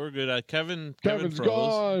 Yeah, we're good. Kevin's froze.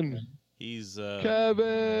 Gone. He's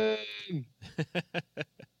Kevin.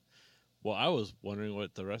 Well, I was wondering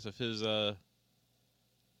what the rest of his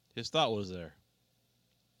thought was there.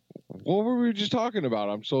 What were we just talking about?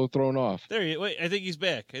 I'm so thrown off. Wait, I think he's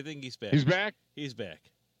back. He's back. He's back.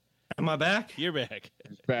 Am I back? You're back.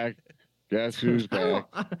 He's back. Guess who's back?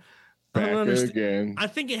 Back again. I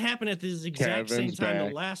think it happened at this exact same time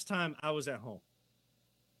the last time I was at home.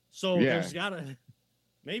 So there's gotta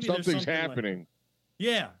maybe something's happening.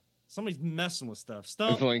 Somebody's messing with stuff.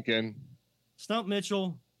 It's Lincoln. Stump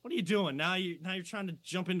Mitchell, what are you doing? Now you're trying to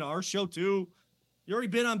jump into our show too. You already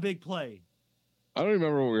been on Big Play. I don't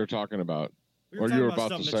remember what we were talking about. Or you were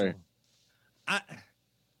about to say. I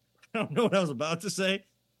don't know what I was about to say.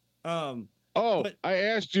 I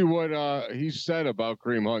asked you what he said about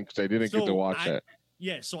Kareem Hunt because I didn't get to watch that.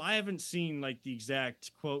 Yeah, so I haven't seen like the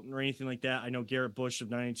exact quote or anything like that. I know Garrett Bush of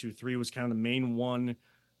 92.3 was kind of the main one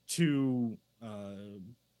to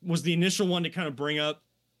was the initial one to kind of bring up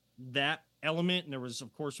that element. And there was,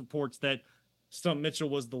 of course, reports that Stump Mitchell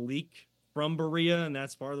was the leak from Berea, and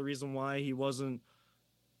that's part of the reason why he wasn't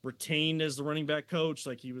retained as the running back coach.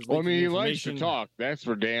 Like he was. Well, I mean, he likes to talk. That's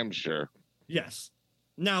for damn sure. Yes.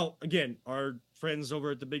 Now, again, our friends over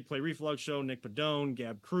at the Big Play Reflog show, Nick Padone,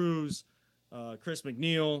 Gab Cruz, Chris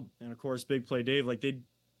McNeil, and of course, Big Play Dave, like they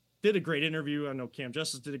did a great interview. I know Cam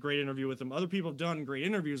Justice did a great interview with him. Other people have done great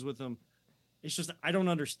interviews with him. It's just I don't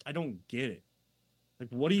understand. I don't get it. Like,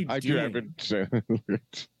 what are you doing?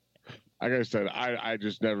 Like I said, I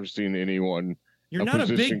just never seen anyone. You're not a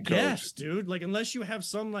big guest, dude. Like, unless you have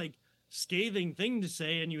some like scathing thing to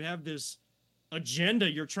say and you have this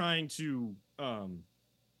agenda you're trying to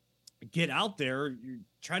get out there, you're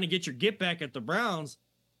trying to get your get back at the Browns.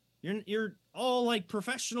 You're all like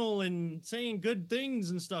professional and saying good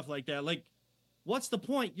things and stuff like that. Like, what's the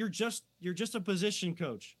point? You're just a position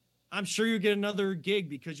coach. I'm sure you get another gig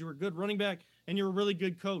because you're a good running back and you're a really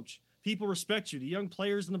good coach. People respect you. The young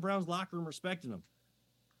players in the Browns locker room respecting them.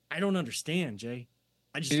 I don't understand, Jay.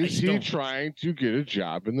 Is he trying to get a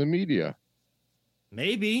job in the media?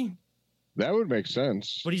 Maybe. That would make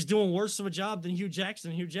sense. But he's doing worse of a job than Hugh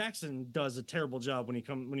Jackson. Hugh Jackson does a terrible job when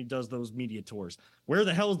he does those media tours. Where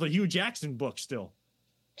the hell is the Hugh Jackson book still?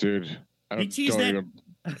 Dude, can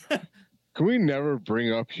we never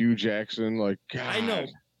bring up Hugh Jackson? Like, God. I know,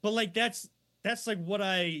 but like that's like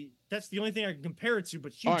that's the only thing I can compare it to.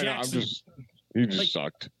 But Hugh Jackson, he just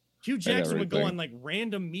sucked. Hugh Jackson would go on like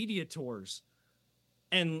random media tours,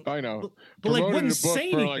 and I know, but like wouldn't the book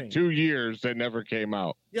say for anything. like 2 years that never came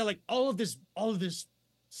out. Yeah, like all of this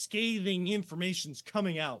scathing information's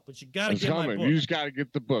coming out, but you gotta get my book. You just gotta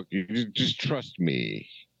get the book. You just trust me.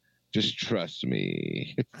 Just trust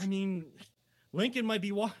me. I mean, Lincoln might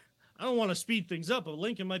be I don't want to speed things up, but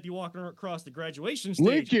Lincoln might be walking across the graduation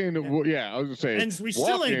stage. Lincoln, I was gonna say, and we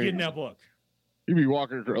still ain't getting that book. You'd be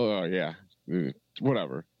walking.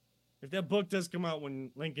 Whatever. If that book does come out when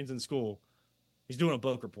Lincoln's in school, he's doing a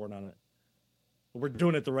book report on it. But we're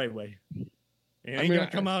doing it the right way. It ain't gonna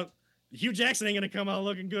come out. Hugh Jackson ain't gonna come out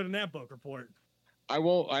looking good in that book report.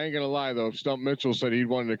 I ain't gonna lie though. If Stump Mitchell said he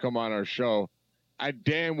wanted to come on our show, I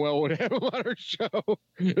damn well would have him on our show.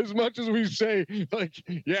 As much as we say, like,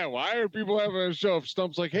 yeah, why are people having a show? If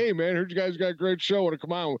Stump's like, hey man, heard you guys got a great show, want to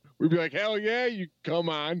come on? We'd be like, hell yeah, you come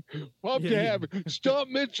on. Love to have Stump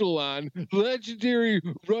Mitchell on, legendary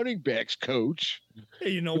running backs coach.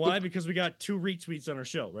 Hey, you know why? Because we got 2 retweets on our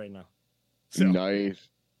show right now. So, nice.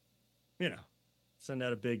 Send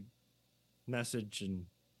out a big message and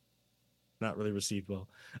not really received well.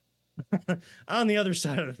 On the other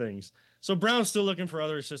side of things. So Brown's still looking for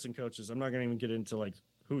other assistant coaches. I'm not going to even get into like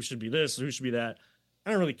who should be this, who should be that.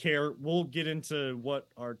 I don't really care. We'll get into what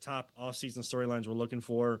our top off-season storylines we're looking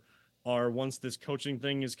for are once this coaching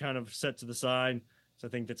thing is kind of set to the side. So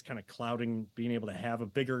I think that's kind of clouding being able to have a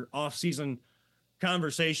bigger off-season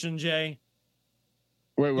conversation, Jay.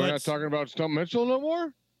 Wait, we're not talking about Stump Mitchell no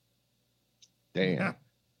more? Damn.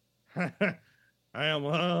 I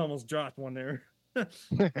almost dropped one there.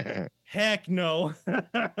 Heck no.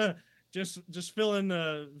 Just fill in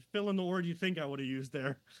the word you think I would have used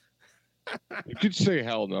there. You could say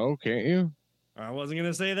hell no, can't you? I wasn't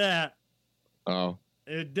gonna say that. Oh.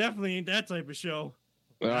 It definitely ain't that type of show.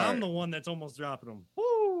 All I'm right. the one that's almost dropping them.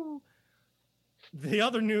 Woo! The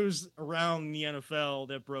other news around the NFL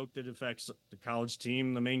that broke that affects the college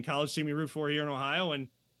team, the main college team we root for here in Ohio, and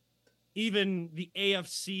even the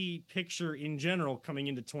AFC picture in general coming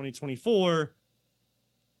into 2024.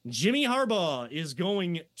 Jimmy Harbaugh is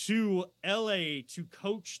going to LA to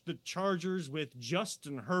coach the Chargers with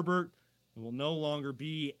Justin Herbert and will no longer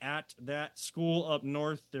be at that school up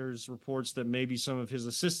north. There's reports that maybe some of his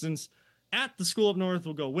assistants at the school up north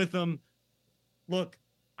will go with him. Look,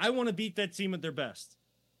 I want to beat that team at their best.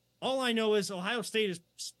 All I know is Ohio State is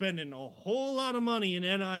spending a whole lot of money in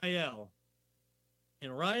NIL.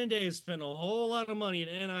 And Ryan Day has spent a whole lot of money in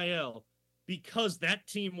NIL because that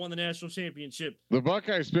team won the national championship. The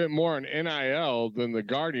Buckeyes spent more on NIL than the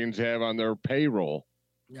Guardians have on their payroll.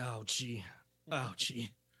 Oh, gee.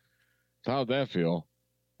 How'd that feel?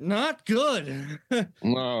 Not good.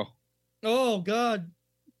 No. Oh, God.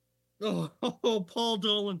 Oh, Paul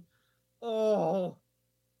Dolan. Oh,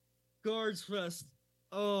 Guards Fest.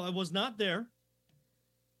 Oh, I was not there.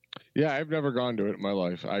 Yeah, I've never gone to it in my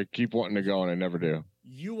life. I keep wanting to go, and I never do.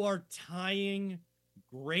 You are tying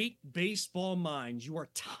great baseball minds. You are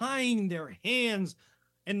tying their hands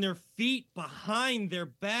and their feet behind their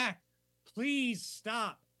back. Please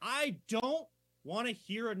stop. I don't want to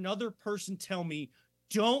hear another person tell me,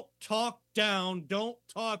 don't talk down, don't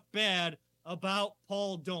talk bad about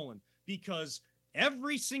Paul Dolan, because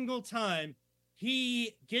every single time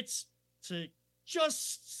he gets to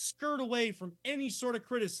just skirt away from any sort of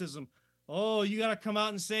criticism, oh, you got to come out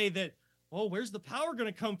and say that, oh, where's the power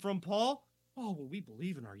going to come from, Paul? Oh, well, we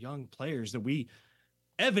believe in our young players that we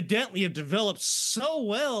evidently have developed so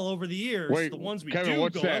well over the years. Wait, the ones we Kevin, do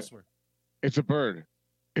what's go that? elsewhere. It's a bird.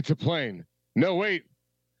 It's a plane. No, wait.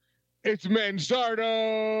 It's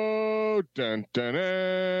Manzardo. Dun, dun,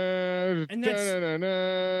 dun, And that's- dun, dun,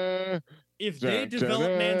 dun. If they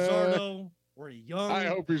develop Manzardo or a young... I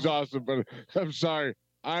hope he's awesome, but I'm sorry.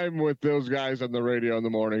 I'm with those guys on the radio in the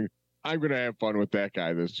morning. I'm going to have fun with that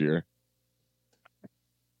guy this year.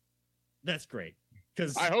 That's great.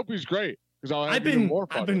 Because I hope he's great, because I'll have even more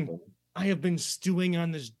fun with him. I have been stewing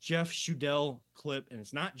on this Jeff Shudell clip, and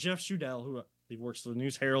it's not Jeff Shudell, who he works for the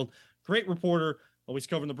News Herald. Great reporter, always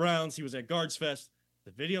covering the Browns. He was at Guards Fest.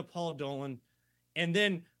 The video, Paul Dolan. And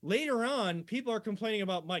then later on, people are complaining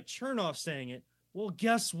about Mike Chernoff saying it. Well,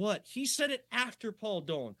 guess what? He said it after Paul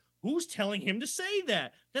Dolan. Who's telling him to say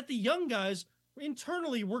that? That the young guys,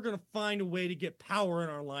 internally, we're going to find a way to get power in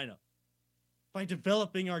our lineup. By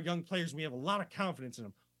developing our young players, we have a lot of confidence in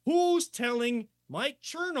them. Who's telling Mike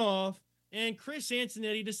Chernoff and Chris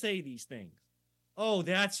Antonetti to say these things? Oh,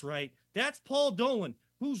 that's right. That's Paul Dolan,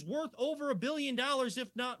 who's worth over $1 billion,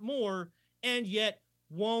 if not more, and yet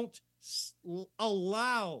won't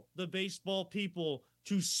allow the baseball people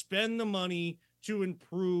to spend the money to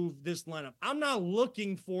improve this lineup. I'm not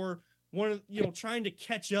looking for trying to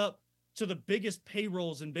catch up to the biggest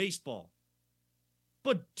payrolls in baseball.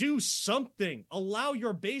 But do something. Allow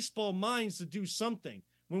your baseball minds to do something.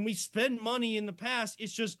 When we spend money in the past,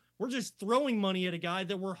 we're just throwing money at a guy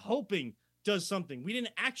that we're hoping does something. We didn't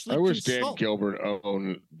actually. I wish Dan Gilbert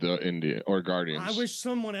owned the Indian or Guardians. I wish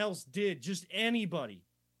someone else did. Just anybody.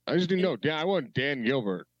 I just didn't know. I want Dan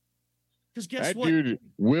Gilbert. Because guess that what? dude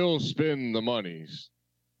will spend the monies.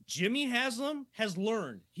 Jimmy Haslam has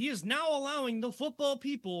learned. He is now allowing the football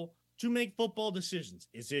people to make football decisions.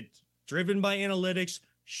 Is it driven by analytics?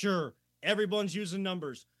 Sure. Everyone's using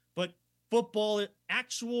numbers. But football,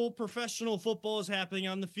 actual professional football is happening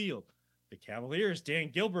on the field. the Cavaliers, Dan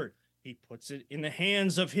Gilbert, he puts it in the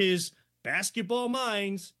hands of his basketball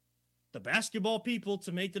minds, the basketball people,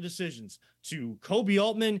 to make the decisions. To Kobe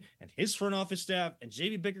Altman and his front office staff and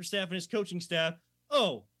JB Bickerstaff and his coaching staff,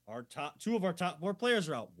 two of our top 4 players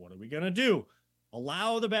are out. What are we going to do?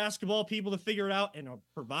 Allow the basketball people to figure it out and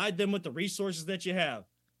provide them with the resources that you have.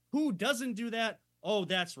 Who doesn't do that? Oh,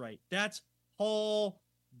 that's right. That's Paul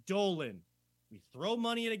Dolan. We throw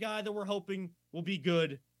money at a guy that we're hoping will be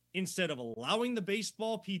good instead of allowing the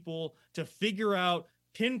baseball people to figure out,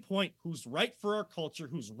 pinpoint who's right for our culture,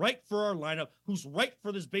 who's right for our lineup, who's right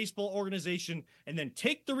for this baseball organization, and then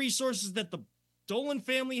take the resources that the Dolan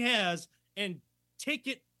family has and take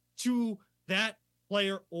it to that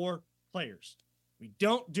player or players. We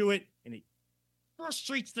don't do it, and it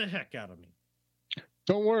frustrates the heck out of me.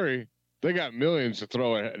 Don't worry. They got millions to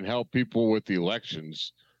throw at and help people with the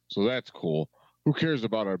elections. So that's cool. Who cares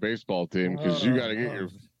about our baseball team? Because you got to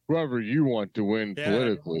get whoever you want to win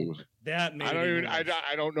politically. That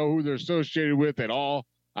I don't know who they're associated with at all.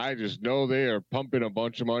 I just know they are pumping a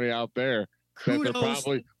bunch of money out there. That they're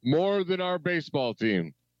probably more than our baseball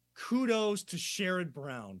team. Kudos to Sherrod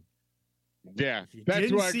Brown. Yeah, that's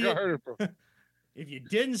who I heard it from. If you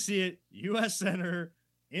didn't see it, U.S. Senator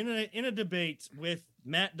in a debate with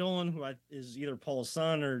Matt Dolan, who is either Paul's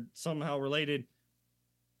son or somehow related.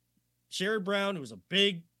 Sherrod Brown, who was a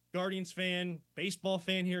big Guardians fan, baseball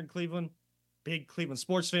fan here in Cleveland, big Cleveland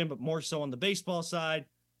sports fan, but more so on the baseball side.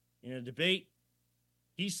 In a debate,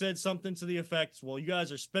 he said something to the effect, well, you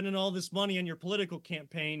guys are spending all this money on your political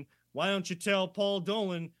campaign. Why don't you tell Paul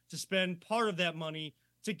Dolan to spend part of that money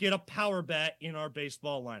to get a power bat in our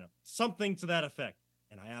baseball lineup? Something to that effect.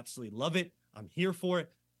 And I absolutely love it. I'm here for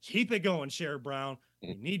it. Keep it going, Sherrod Brown.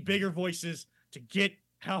 We need bigger voices to get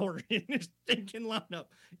power in this thinking lineup.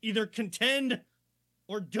 Either contend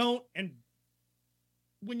or don't. And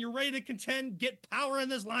when you're ready to contend, get power in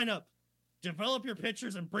this lineup. Develop your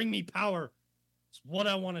pitchers and bring me power. It's what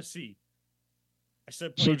I want to see. I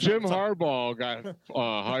said. So Jim Harbaugh got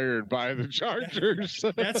hired by the Chargers.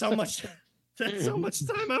 That's how much time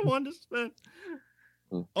I wanted to spend.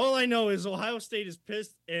 All I know is Ohio State is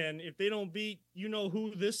pissed, and if they don't beat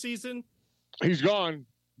who this season, he's gone.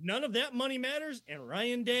 None of that money matters, and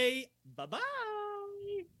Ryan Day, bye-bye.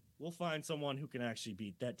 We'll find someone who can actually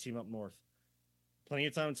beat that team up north. Plenty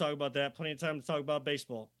of time to talk about that. Plenty of time to talk about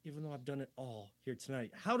baseball, even though I've done it all here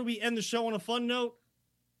tonight. How do we end the show on a fun note?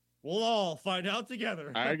 We'll all find out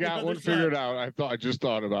together. I got one figured out. I just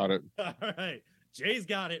thought about it. All right. Jay's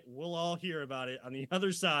got it. We'll all hear about it on the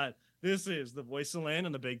other side. This is the Voice of the Land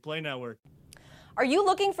on the Big Play Network. Are you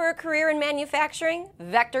looking for a career in manufacturing?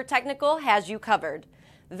 Vector Technical has you covered.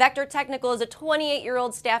 Vector Technical is a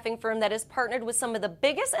 28-year-old staffing firm that is partnered with some of the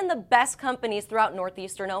biggest and the best companies throughout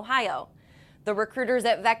northeastern Ohio. The recruiters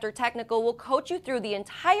at Vector Technical will coach you through the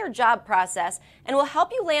entire job process and will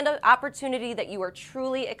help you land an opportunity that you are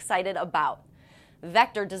truly excited about.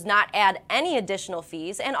 Vector does not add any additional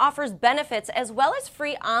fees and offers benefits as well as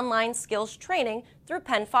free online skills training through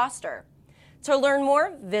Penn Foster. To learn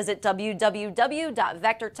more, visit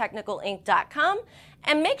www.vectortechnicalinc.com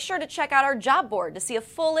and make sure to check out our job board to see a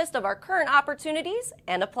full list of our current opportunities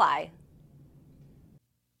and apply.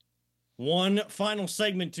 One final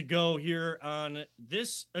segment to go here on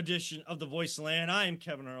this edition of The Voice of the Land. I am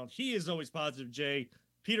Kevin Arnold. He is always Positive Jay.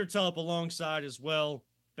 Peter Telep alongside as well,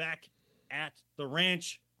 back at the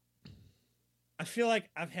ranch. I feel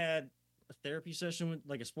like I've had a therapy session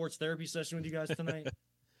a sports therapy session with you guys tonight.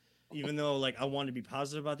 Even though I wanted to be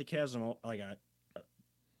positive about the Cavs, and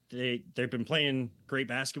they've been playing great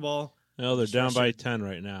basketball. No, they're down by 10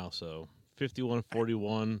 right now, so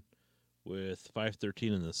 51-41 with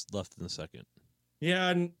 5:13 left in the second.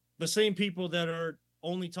 Yeah, and the same people that are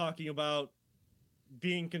only talking about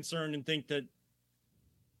being concerned and think that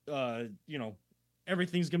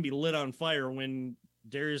everything's going to be lit on fire when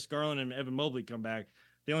Darius Garland and Evan Mobley come back.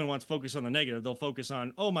 They only want to focus on the negative. They'll focus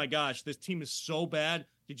on, oh my gosh, this team is so bad.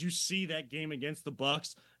 Did you see that game against the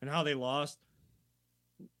Bucks and how they lost?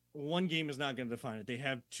 One game is not going to define it. They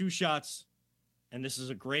have 2 shots, and this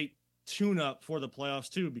is a great tune-up for the playoffs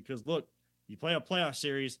too, because look, you play a playoff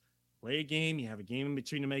series, play a game, you have a game in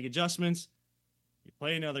between to make adjustments, you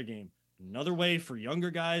play another game. Another way for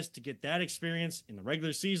younger guys to get that experience in the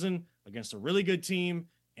regular season against a really good team,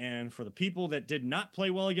 and for the people that did not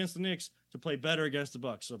play well against the Knicks to play better against the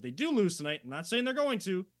Bucks. So if they do lose tonight, I'm not saying they're going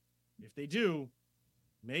to. If they do,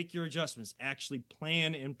 make your adjustments. Actually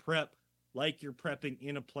plan and prep like you're prepping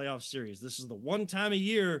in a playoff series. This is the one time a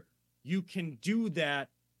year you can do that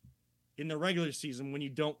in the regular season when you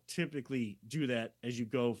don't typically do that as you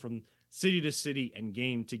go from city to city and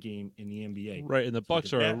game to game in the NBA. Right, and the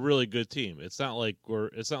Bucks are a that. really good team. It's not like we're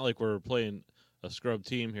playing a scrub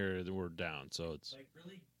team here and we're down. So it's They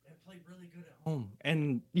played really good at home.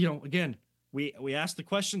 And again, we asked the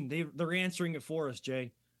question. They're answering it for us,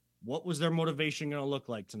 Jay. What was their motivation going to look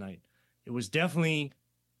like tonight? It was definitely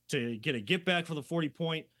to get back for the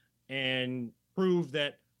 40-point and prove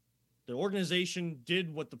that the organization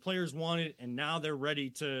did what the players wanted, and now they're ready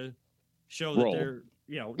to show that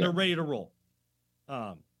they're ready to roll.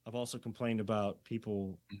 I've also complained about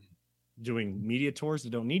people doing media tours that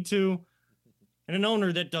don't need to, and an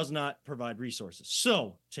owner that does not provide resources.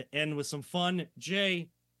 So to end with some fun, Jay,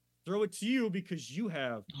 throw it to you because you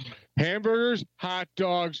have hamburgers, hot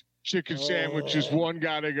dogs, chicken sandwiches. One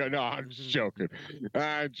gotta go. No, I'm just joking.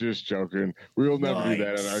 We'll never do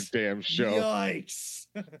that on our damn show. Yikes.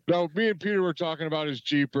 No, me and Peter were talking about his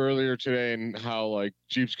Jeep earlier today and how like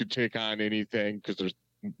Jeeps could take on anything because there's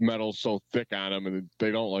metal so thick on them and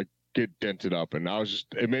they don't like get dented up. And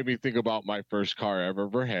it made me think about my first car I've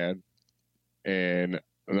ever had. And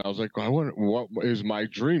I was like, I wonder what is my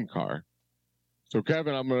dream car? So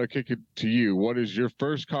Kevin, I'm going to kick it to you. What is your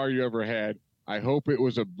first car you ever had? I hope it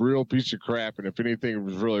was a real piece of crap. And if anything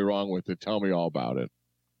was really wrong with it, tell me all about it.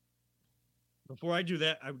 Before I do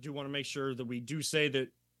that, I do want to make sure that we do say that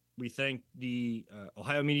we thank the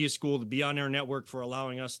Ohio Media School, the Be On Air Network, for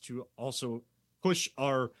allowing us to also push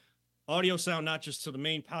our audio sound, not just to the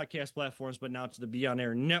main podcast platforms, but now to the Be On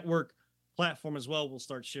Air Network platform as well. We'll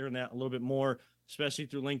start sharing that a little bit more, especially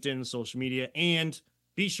through LinkedIn and social media. And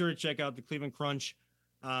be sure to check out the Cleveland Crunch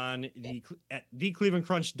at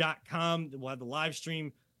theclevelandcrunch.com. We'll have the live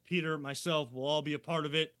stream. Peter, myself will all be a part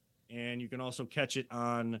of it. And you can also catch it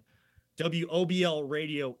on WOBL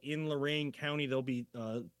radio in Lorain County. They'll be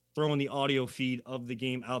throwing the audio feed of the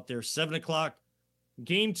game out there. 7 o'clock,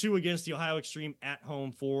 game 2 against the Ohio Extreme at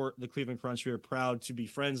home for the Cleveland Crunch. We are proud to be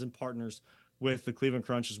friends and partners with the Cleveland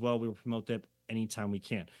Crunch as well. We will promote that anytime we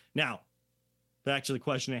can. Now, back to the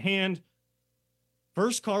question at hand.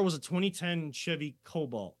 First car was a 2010 Chevy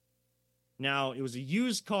Cobalt. Now, it was a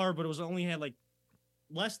used car, but it only had like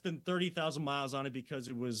less than 30,000 miles on it because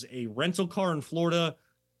it was a rental car in Florida.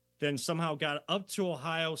 Then somehow got up to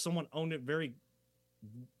Ohio. Someone owned it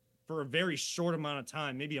for a very short amount of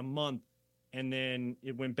time, maybe a month. And then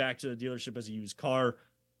it went back to the dealership as a used car.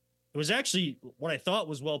 It was actually what I thought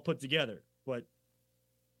was well put together, but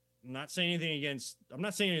I'm not saying anything against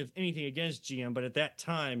GM, but at that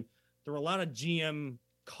time, there were a lot of GM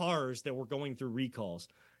cars that were going through recalls.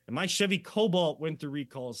 And my Chevy Cobalt went through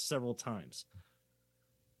recalls several times.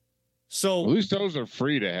 So at least those are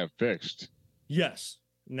free to have fixed. Yes.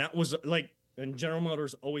 And that was and General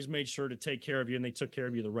Motors always made sure to take care of you, and they took care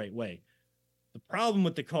of you the right way. The problem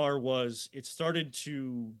with the car was it started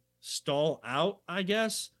to stall out, I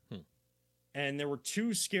guess. And there were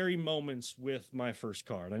 2 scary moments with my first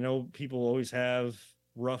car. And I know people always have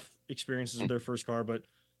rough experiences with their first car, but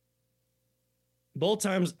both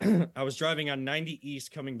times I was driving on 90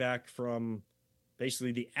 East coming back from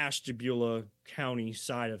basically the Ashtabula County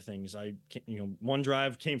side of things. One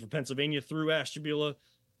drive came from Pennsylvania through Ashtabula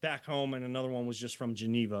back home, and another one was just from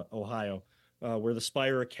Geneva, Ohio, where the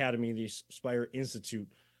Spire Academy, the Spire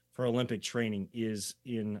Institute for Olympic Training, is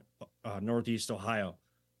in Northeast Ohio.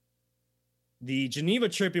 The Geneva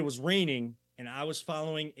trip, it was raining, and I was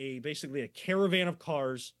following basically a caravan of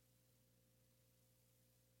cars.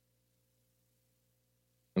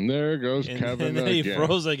 And there goes Kevin and then again. he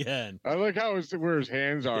froze again. I like where his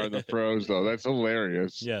hands are in the froze, though. That's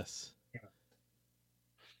hilarious. Yes.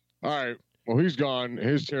 All right. Well, he's gone.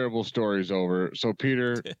 His terrible story's over. So,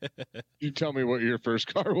 Peter, you tell me what your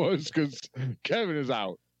first car was, because Kevin is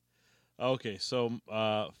out. Okay, so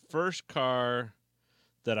first car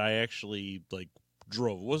that I actually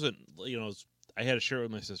drove wasn't I had to share it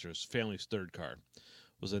with my sister. It was family's third car.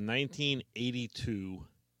 It was a 1982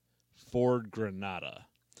 Ford Granada.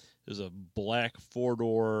 It was a black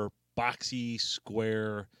 4-door boxy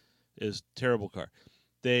square. It was a terrible car.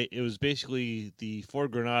 It was basically the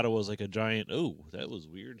Ford Granada was like a giant. Oh, that was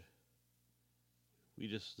weird. We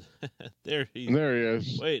just there he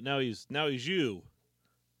is. Wait, now he's you.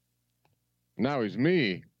 Now he's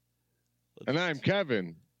me. And I'm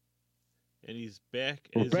Kevin. And he's back.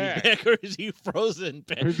 We're is back. he back or is he frozen?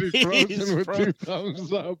 Is he frozen with 2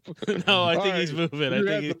 thumbs up? No, I think All he's right. moving. You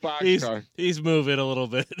I had think he's moving a little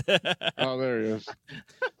bit. Oh, there he is.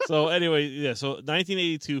 So anyway, yeah. So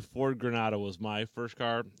 1982 Ford Granada was my first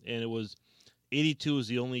car, and it was 82 was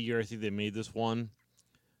the only year I think they made this one.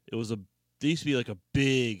 It was they used to be like a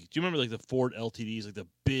big. Do you remember like the Ford LTDs, like the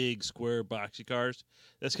big square boxy cars?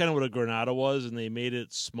 That's kind of what a Granada was, and they made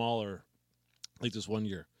it smaller, like this one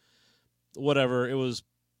year. whatever. It was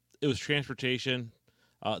transportation.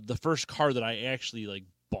 The first car that I actually like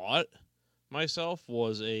bought myself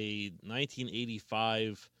was a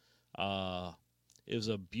 1985. It was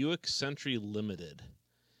a Buick Century Limited,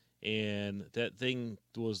 and that thing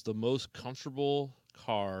was the most comfortable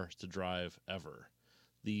car to drive ever.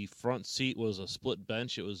 The front seat was a split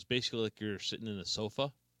bench. It was basically like you're sitting in a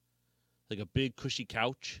sofa, like a big cushy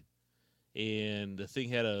couch. And the thing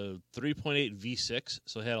had a 3.8 V6,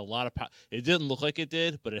 so it had a lot of power. It didn't look like it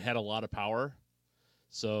did, but it had a lot of power.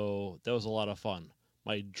 So that was a lot of fun.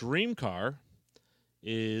 My dream car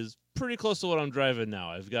is pretty close to what I'm driving now.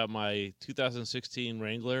 I've got my 2016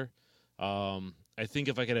 Wrangler. I think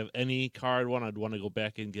if I could have any car I'd want to go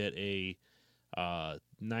back and get a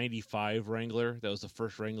 95 Wrangler. That was the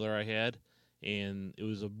first Wrangler I had. And it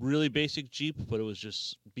was a really basic Jeep, but it was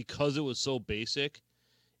just, because it was so basic,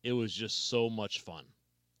 it was just so much fun.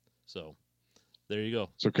 So there you go.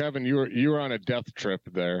 So Kevin, you were on a death trip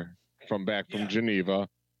there from Geneva.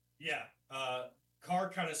 Yeah. Car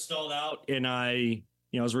kind of stalled out, and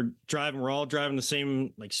as we're driving, we're all driving the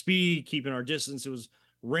same like speed, keeping our distance. It was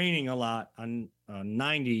raining a lot on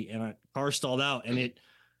 90, and a car stalled out, and it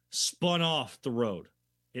spun off the road.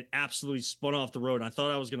 It absolutely spun off the road. And I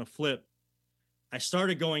thought I was going to flip. I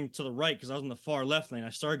started going to the right because I was in the far left lane.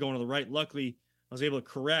 I started going to the right. Luckily, I was able to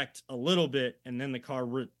correct a little bit, and then the car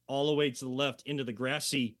went all the way to the left into the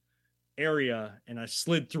grassy area, and I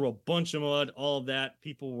slid through a bunch of mud, all of that.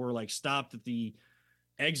 People were like stopped at the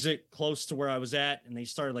exit close to where I was at, and they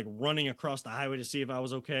started like running across the highway to see if I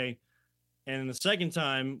was okay. And the second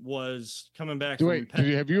time was coming back.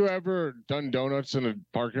 Have you ever done donuts in a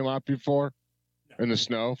parking lot before? No. In the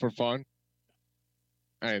snow for fun?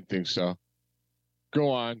 I didn't think so. Go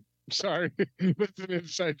on. Sorry. That's an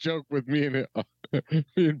inside joke with me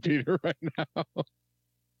and Peter right now.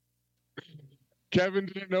 Kevin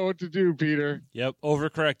didn't know what to do, Peter. Yep,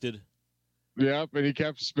 overcorrected. Yep, and he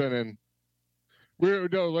kept spinning.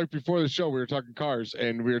 Like before the show, we were talking cars,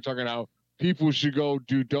 and we were talking how people should go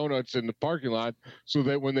do donuts in the parking lot so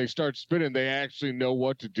that when they start spinning, they actually know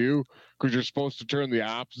what to do, because you're supposed to turn the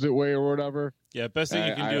opposite way or whatever. Yeah, best thing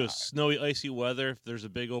you can do is snowy, icy weather. If there's a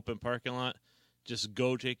big open parking lot, just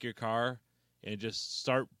go take your car and just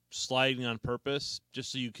start sliding on purpose,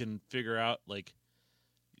 just so you can figure out, like,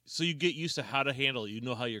 so you get used to how to handle it. You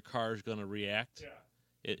know how your car is going to react. Yeah.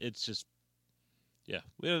 It's just, yeah.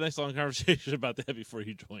 We had a nice long conversation about that before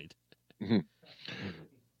you joined. Mm-hmm.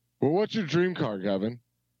 Well, what's your dream car, Kevin?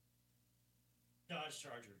 Dodge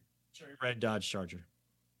Charger. Cherry red Dodge Charger.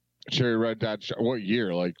 Cherry red Dodge. What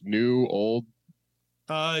year? Like new, old?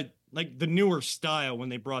 Like the newer style when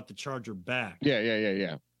they brought the Charger back.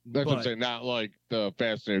 Yeah. That's what I'm saying. Not like the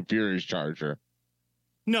Fast and Furious Charger.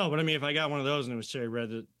 No, but I mean, if I got one of those and it was cherry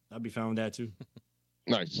red, I'd be fine with that too.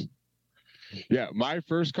 Nice. Yeah, my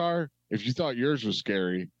first car, if you thought yours was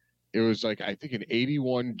scary, it was like, I think an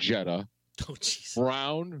 81 Jetta. Oh, jeez.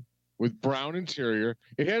 Brown, with brown interior.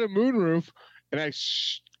 It had a moonroof, and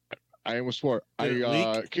I almost swore.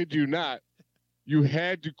 I kid you not. You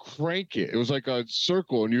had to crank it. It was like a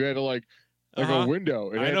circle, and you had to like a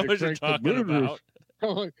window. I know what you're talking about.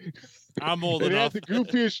 I'm old enough. It had the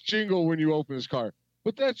goofiest jingle when you open this car.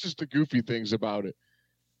 But that's just the goofy things about it.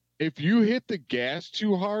 If you hit the gas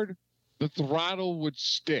too hard, the throttle would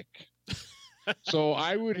stick. So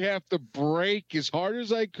I would have to brake as hard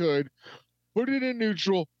as I could, put it in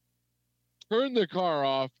neutral, turn the car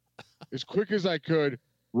off as quick as I could,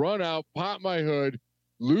 run out, pop my hood,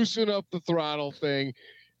 loosen up the throttle thing,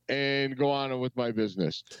 and go on with my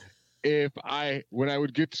business. When I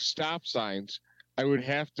would get to stop signs, I would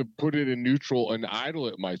have to put it in neutral and idle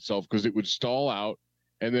it myself because it would stall out,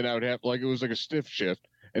 and then I would have, like, it was like a stiff shift.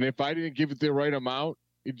 And if I didn't give it the right amount,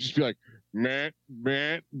 it'd just be like, meh,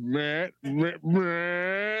 meh, meh, meh,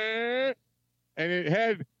 meh. And it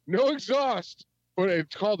had no exhaust, but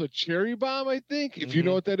it's called a cherry bomb, I think, if you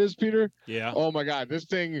know what that is, Peter. Yeah. Oh, my God. This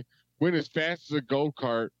thing went as fast as a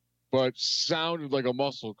go-kart, but sounded like a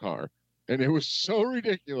muscle car. And it was so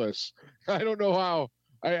ridiculous. I don't know how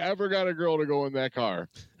I ever got a girl to go in that car.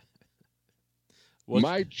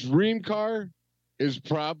 My dream car is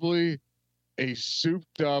probably a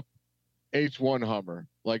souped-up H1 Hummer.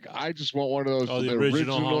 Like, I just want one of those. Oh, the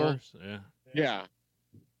original Hummers? Yeah.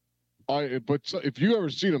 But if you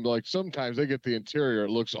ever see them, like, sometimes they get the interior.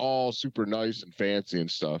 It looks all super nice and fancy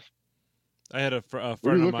and stuff. I had a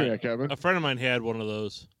friend of mine. A friend of mine had one of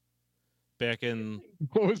those back in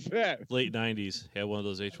what was that? Late 90s. Had one of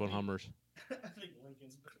those H1 Hummers. I think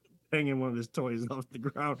Lincoln's banging one of his toys off the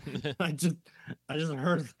ground. I just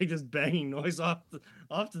heard like this banging noise off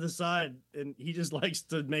to the side, and he just likes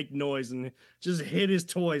to make noise and just hit his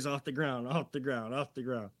toys off the ground. Well,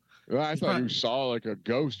 I thought you saw like a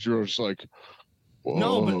ghost. You were just like, whoa.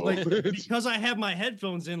 No, but like because I have my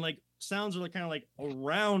headphones in, like sounds are like kind of like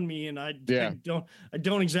around me, and I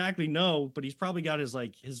don't exactly know. But he's probably got his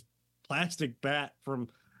plastic bat from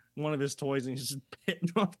one of his toys, and he's just hitting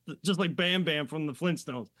off just like Bam Bam from the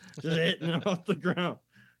Flintstones, just hitting it off the ground.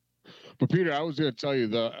 But Peter, I was going to tell you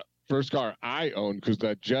the first car I owned, because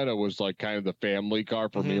that Jetta was like kind of the family car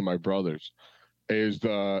for me and my brothers, is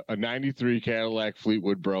a 93 Cadillac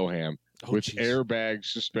Fleetwood Brougham with airbag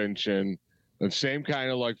suspension, the same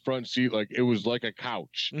kind of like front seat, like it was like a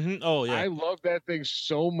couch. Oh yeah, I love that thing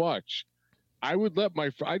so much. I would let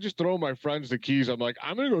I just throw my friends the keys. I'm like,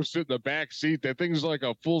 I'm gonna go sit in the back seat. That thing's like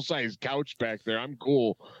a full size couch back there. I'm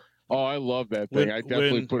cool. Oh, I love that thing. I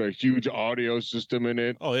definitely put a huge audio system in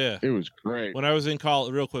it. Oh yeah, it was great. When I was in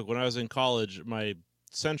college, real quick, when I was in college, my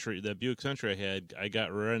Century, that Buick Century I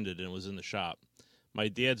got rear-ended and it was in the shop. My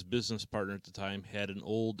dad's business partner at the time had an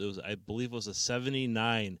old, I believe it was a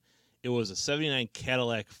 79. It was a 79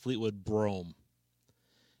 Cadillac Fleetwood Brougham.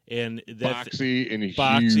 And that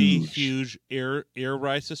boxy, huge air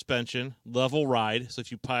ride suspension, level ride. So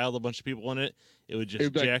if you piled a bunch of people in it, it would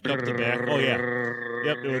just jack up the back. Oh yeah,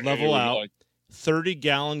 yep, it would level out.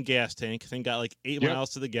 30-gallon gas tank. I think got like 8 miles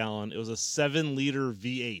to the gallon. It was a 7-liter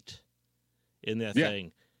V8 in that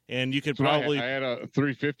thing, and you could probably. I had a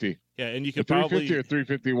 350. Yeah, and you could 350 or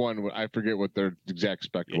 351. I forget what their exact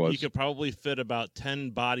spec was. You could probably fit about 10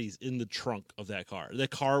 bodies in the trunk of that car. The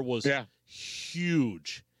car was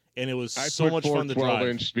huge. And it was so much fun to drive.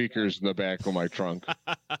 12-inch speakers in the back of my trunk.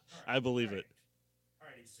 I believe it. All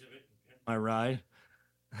right, Exhibit. My ride.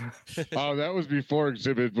 Oh, that was before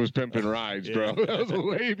Exhibit was pimping rides, bro. That was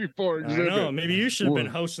way before Exhibit. I know. Maybe you should have been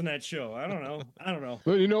hosting that show. I don't know.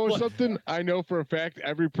 Well, you know something? I know for a fact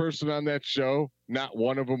every person on that show, not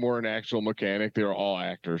one of them were an actual mechanic. They were all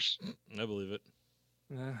actors. I believe it.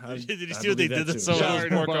 Did you see what they did to some of Sorry those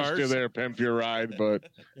to more bust cars? you there, Pimp Your Ride, but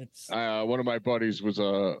one of my buddies was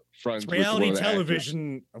friends with reality one of the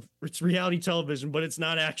television. It's reality television, but it's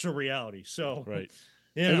not actual reality. So right.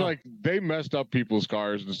 And like they messed up people's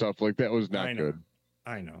cars and stuff like that. Was not good.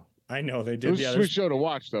 I know they did. It was a sweet show to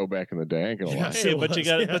watch though back in the day. I ain't gonna lie. Hey, but you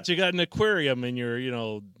got an aquarium in your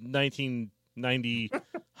 1990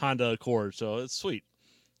 Honda Accord, so it's sweet.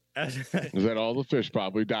 Is that all the fish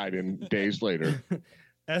probably died in days later?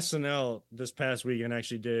 SNL this past weekend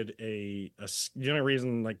actually did the only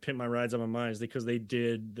reason like Pimp My Ride's on my mind is because they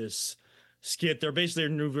did this skit. They're basically a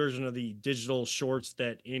new version of the digital shorts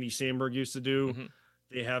that Andy Samberg used to do. Mm-hmm.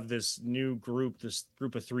 They have this new group, this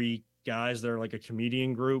group of 3 guys. They're like a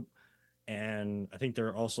comedian group. And I think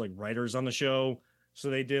they're also like writers on the show. So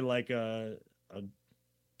they did like a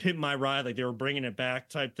Pimp My Ride, like they were bringing it back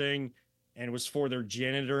type thing. And it was for their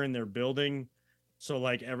janitor in their building. So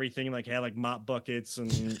like everything like had like mop buckets.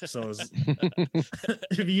 And so it was,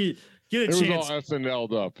 if you get a chance. It was all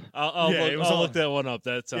SNL'd up. I'll look that one up.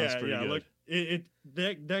 That sounds pretty good. Look,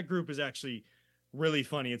 that group is actually really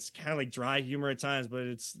funny. It's kind of like dry humor at times,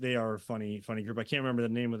 but they are a funny group. I can't remember the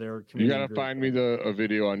name of their community. You gotta find me a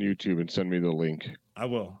video on YouTube and send me the link. I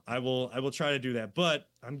will try to do that. But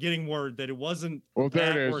I'm getting word that it wasn't or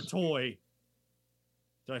a toy.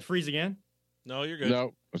 Did I freeze again? No, you're good.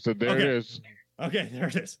 No, I said there it is. Okay, there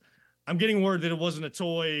it is. I'm getting word that it wasn't a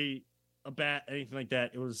toy, a bat, anything like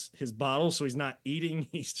that. It was his bottle, so he's not eating.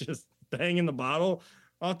 He's just banging the bottle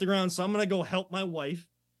off the ground. So I'm gonna go help my wife.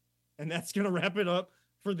 And that's going to wrap it up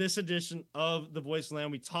for this edition of The Voice of the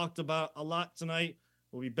Land. We talked about a lot tonight.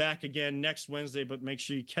 We'll be back again next Wednesday, but make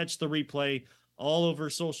sure you catch the replay all over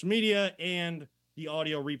social media and the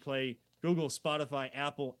audio replay, Google, Spotify,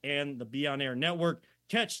 Apple, and the Be On Air network.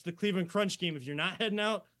 Catch the Cleveland Crunch game if you're not heading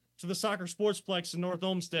out to the Soccer Sportsplex in North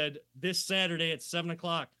Olmsted this Saturday at 7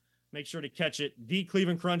 o'clock. Make sure to catch it,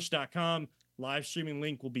 theclevelandcrunch.com. Live streaming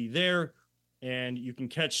link will be there, and you can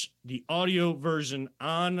catch the audio version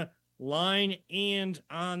online and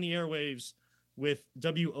on the airwaves with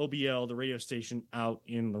WOBL, the radio station out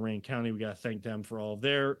in Lorain County. We got to thank them for all of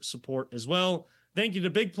their support as well. Thank you to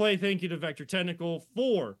Big Play. Thank you to Vector Technical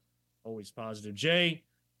for Always Positive J.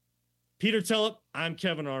 Peter Tellep, I'm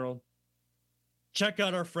Kevin Arnold. Check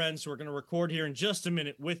out our friends who are going to record here in just a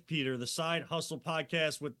minute with Peter, the Side Hustle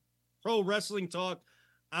podcast with pro wrestling talk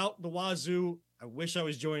out the wazoo. I wish I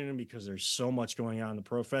was joining them because there's so much going on in the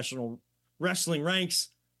professional wrestling ranks.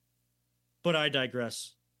 But I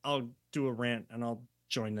digress. I'll do a rant and I'll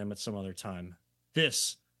join them at some other time.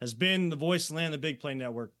 This has been The Voice of the Land, the Big Play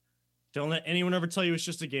Network. Don't let anyone ever tell you it's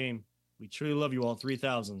just a game. We truly love you all,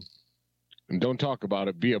 3,000. And don't talk about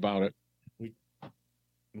it. Be about it. We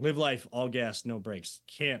live life, all gas, no brakes.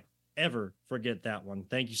 Can't ever forget that one.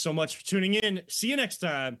 Thank you so much for tuning in. See you next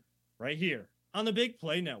time right here on the Big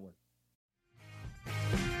Play Network.